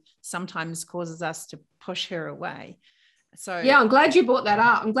you sometimes causes us to push her away. So yeah, I'm glad you brought that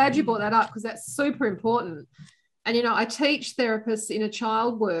up. Because that's super important. And, you know, I teach therapists inner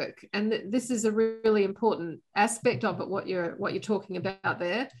child work, and this is a really important aspect of it, what you're talking about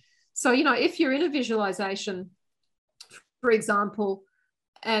there. So, you know, if you're in a visualization, for example,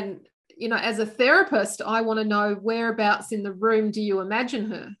 and, you know, as a therapist, I want to know whereabouts in the room do you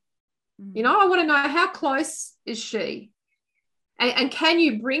imagine her? You know, I want to know how close is she? And can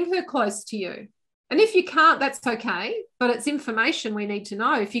you bring her close to you? And if you can't, that's okay, but it's information we need to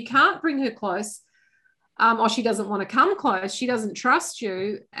know. If you can't bring her close, or she doesn't want to come close, she doesn't trust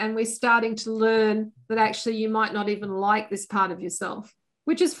you, and we're starting to learn that actually you might not even like this part of yourself,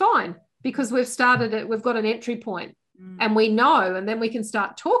 which is fine because we've started it, we've got an entry point, and we know, and then we can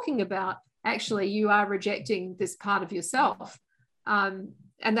start talking about actually you are rejecting this part of yourself.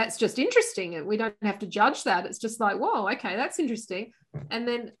 And that's just interesting, and we don't have to judge that. It's just like, whoa, okay, that's interesting. And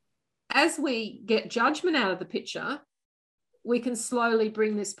then as we get judgment out of the picture, we can slowly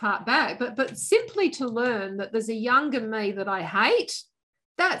bring this part back. But simply to learn that there's a younger me that I hate,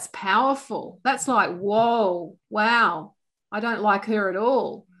 that's powerful. That's like, whoa, wow, I don't like her at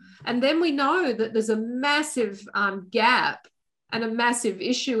all. And then we know that there's a massive gap and a massive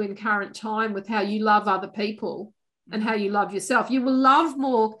issue in current time with how you love other people and how you love yourself. You will love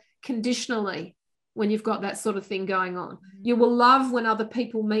more conditionally when you've got that sort of thing going on. You will love when other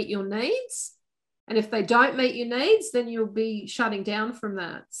people meet your needs. And if they don't meet your needs, then you'll be shutting down from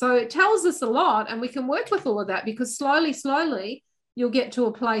that. So it tells us a lot, and we can work with all of that because slowly, you'll get to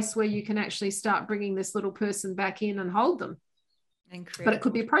a place where you can actually start bringing this little person back in and hold them. Incredible. But it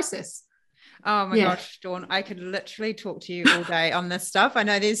could be a process. Oh my gosh, Dawn, I could literally talk to you all day on this stuff. I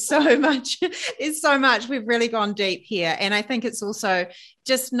know there's so much. We've really gone deep here. And I think it's also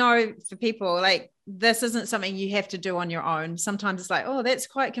just know for people, like, this isn't something you have to do on your own. Sometimes it's like, oh, that's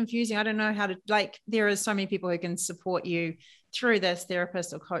quite confusing. I don't know how to, like, there are so many people who can support you through this,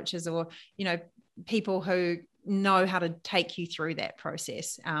 therapists or coaches or, you know, people who know how to take you through that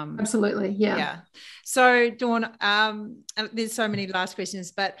process. Absolutely. Yeah. So Dawn, there's so many last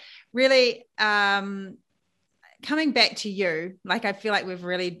questions, but really coming back to you, like, I feel like we've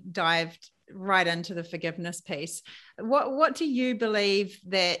really dived right into the forgiveness piece. What do you believe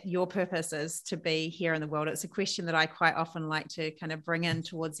that your purpose is to be here in the world? It's a question that I quite often like to kind of bring in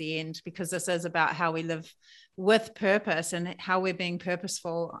towards the end, because this is about how we live with purpose and how we're being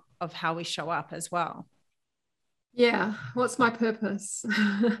purposeful of how we show up as well. Yeah. What's my purpose?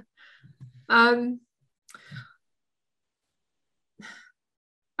 I've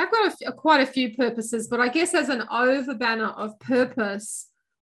got quite a few purposes, but I guess as an over banner of purpose,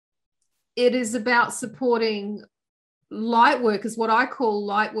 it is about supporting light workers, what I call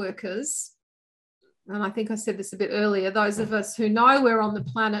light workers. And I think I said this a bit earlier, those of us who know we're on the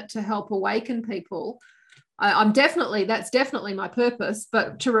planet to help awaken people. That's definitely my purpose,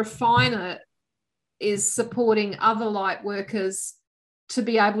 but to refine it is supporting other light workers to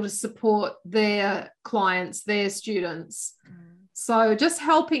be able to support their clients, their students. So just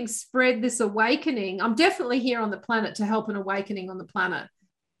helping spread this awakening. I'm definitely here on the planet to help an awakening on the planet,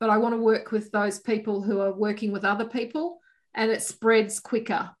 but I want to work with those people who are working with other people, and it spreads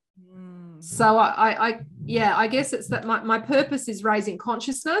quicker. So I guess it's that my purpose is raising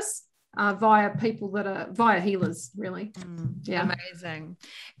consciousness via people that are via healers, really. Yeah. Amazing.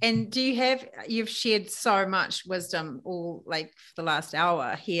 And you've shared so much wisdom all like the last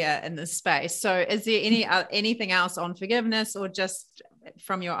hour here in this space. So is there anything else on forgiveness, or just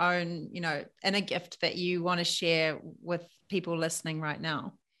from your own, you know, inner gift that you want to share with people listening right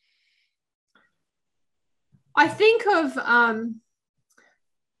now? I think of a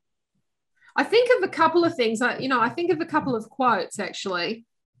couple of things. I think of a couple of quotes, actually.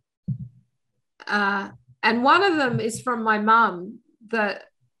 And one of them is from my mum, that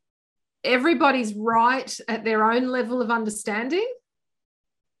everybody's right at their own level of understanding.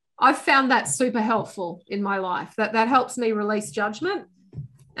 I've found that super helpful in my life. That helps me release judgment.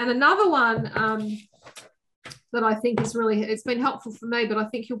 And another one that I think it's been helpful for me, but I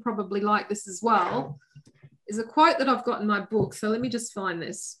think you'll probably like this as well, is a quote that I've got in my book. So let me just find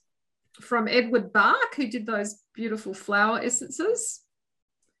this. From Edward Bach, who did those beautiful flower essences.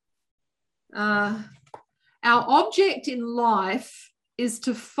 Our object in life is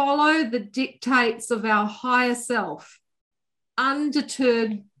to follow the dictates of our higher self,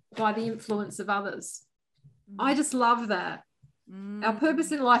 undeterred by the influence of others. I just love that. Our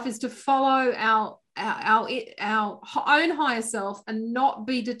purpose in life is to follow our own higher self and not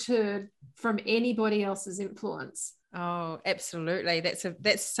be deterred from anybody else's influence. Oh, absolutely.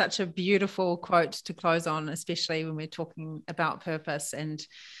 That's such a beautiful quote to close on, especially when we're talking about purpose and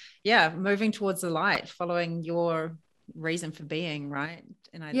moving towards the light, following your reason for being, right?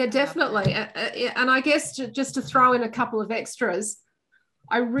 And I definitely. And I guess just to throw in a couple of extras,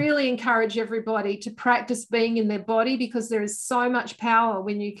 I really encourage everybody to practice being in their body, because there is so much power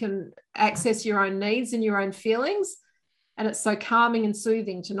when you can access your own needs and your own feelings. And it's so calming and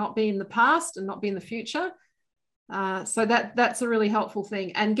soothing to not be in the past and not be in the future. So that's a really helpful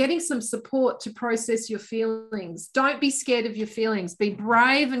thing. And getting some support to process your feelings. Don't be scared of your feelings. Be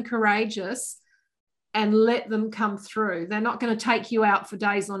brave and courageous and let them come through. They're not going to take you out for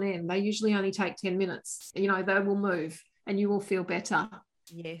days on end. They usually only take 10 minutes. They will move and you will feel better.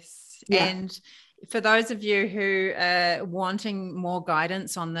 Yes. Yeah. And for those of you who are wanting more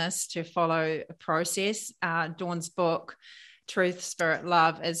guidance on this to follow a process, Dawn's book, Truth, Spirit,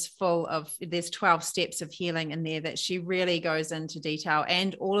 Love, is full of, there's 12 steps of healing in there that she really goes into detail,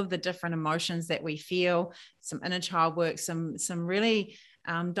 and all of the different emotions that we feel, some inner child work, some really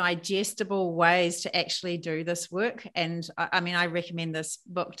digestible ways to actually do this work. And I recommend this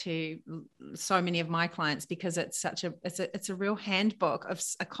book to so many of my clients because it's a real handbook of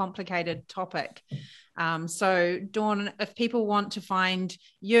a complicated topic. So Dawn, if people want to find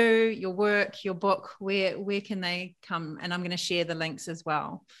you, your work, your book, where can they come? And I'm going to share the links as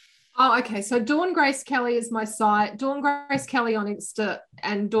well. Oh, okay. So Dawn Grace Kelly is my site. Dawn Grace Kelly on Insta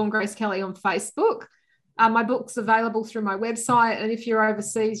and Dawn Grace Kelly on Facebook. My book's available through my website, and if you're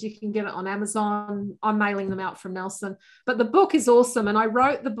overseas, you can get it on Amazon. I'm mailing them out from Nelson. But the book is awesome, and I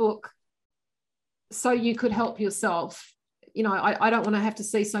wrote the book so you could help yourself. I don't want to have to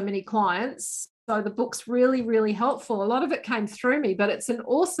see so many clients. So the book's really, really helpful. A lot of it came through me, but it's an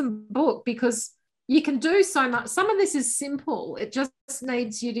awesome book because you can do so much. Some of this is simple. It just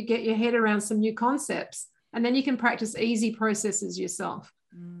needs you to get your head around some new concepts, and then you can practice easy processes yourself.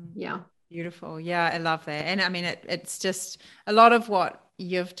 Yeah. Beautiful. Yeah, I love that. And it's just a lot of what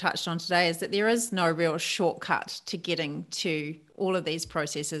you've touched on today is that there is no real shortcut to getting to all of these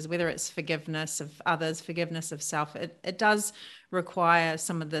processes, whether it's forgiveness of others, forgiveness of self. It does require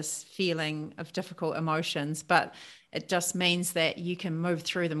some of this feeling of difficult emotions, but it just means that you can move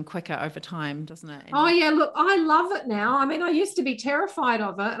through them quicker over time, doesn't it? Oh, yeah. Look, I love it now. I used to be terrified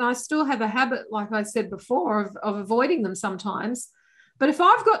of it, and I still have a habit, like I said before, of avoiding them sometimes. But if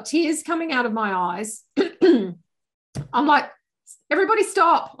I've got tears coming out of my eyes, I'm like, everybody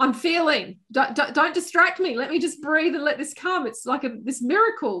stop. I'm feeling. Don't distract me. Let me just breathe and let this come. It's like this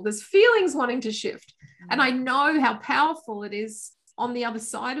miracle. There's feelings wanting to shift. And I know how powerful it is on the other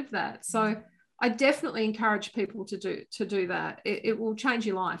side of that. So I definitely encourage people to do that. It will change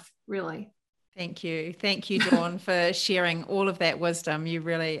your life, really. Thank you. Thank you, Dawn, for sharing all of that wisdom. You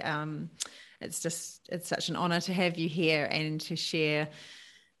really... it's such an honor to have you here and to share,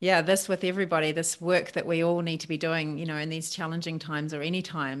 this with everybody, this work that we all need to be doing, in these challenging times or any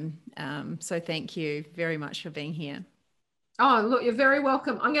time. So thank you very much for being here. Oh, look, you're very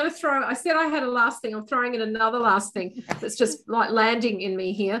welcome. I said I had a last thing. I'm throwing in another last thing that's just like landing in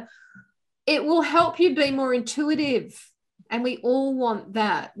me here. It will help you be more intuitive. And we all want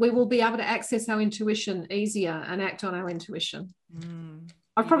that. We will be able to access our intuition easier and act on our intuition.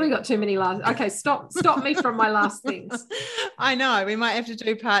 I've probably got too many last. Okay, stop me from my last things. I know we might have to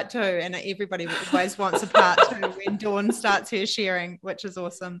do part 2, and everybody always wants a part 2 when Dawn starts her sharing, which is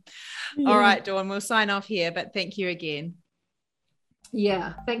awesome. Yeah. All right, Dawn, we'll sign off here, but thank you again.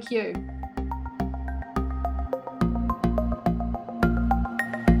 Yeah, thank you.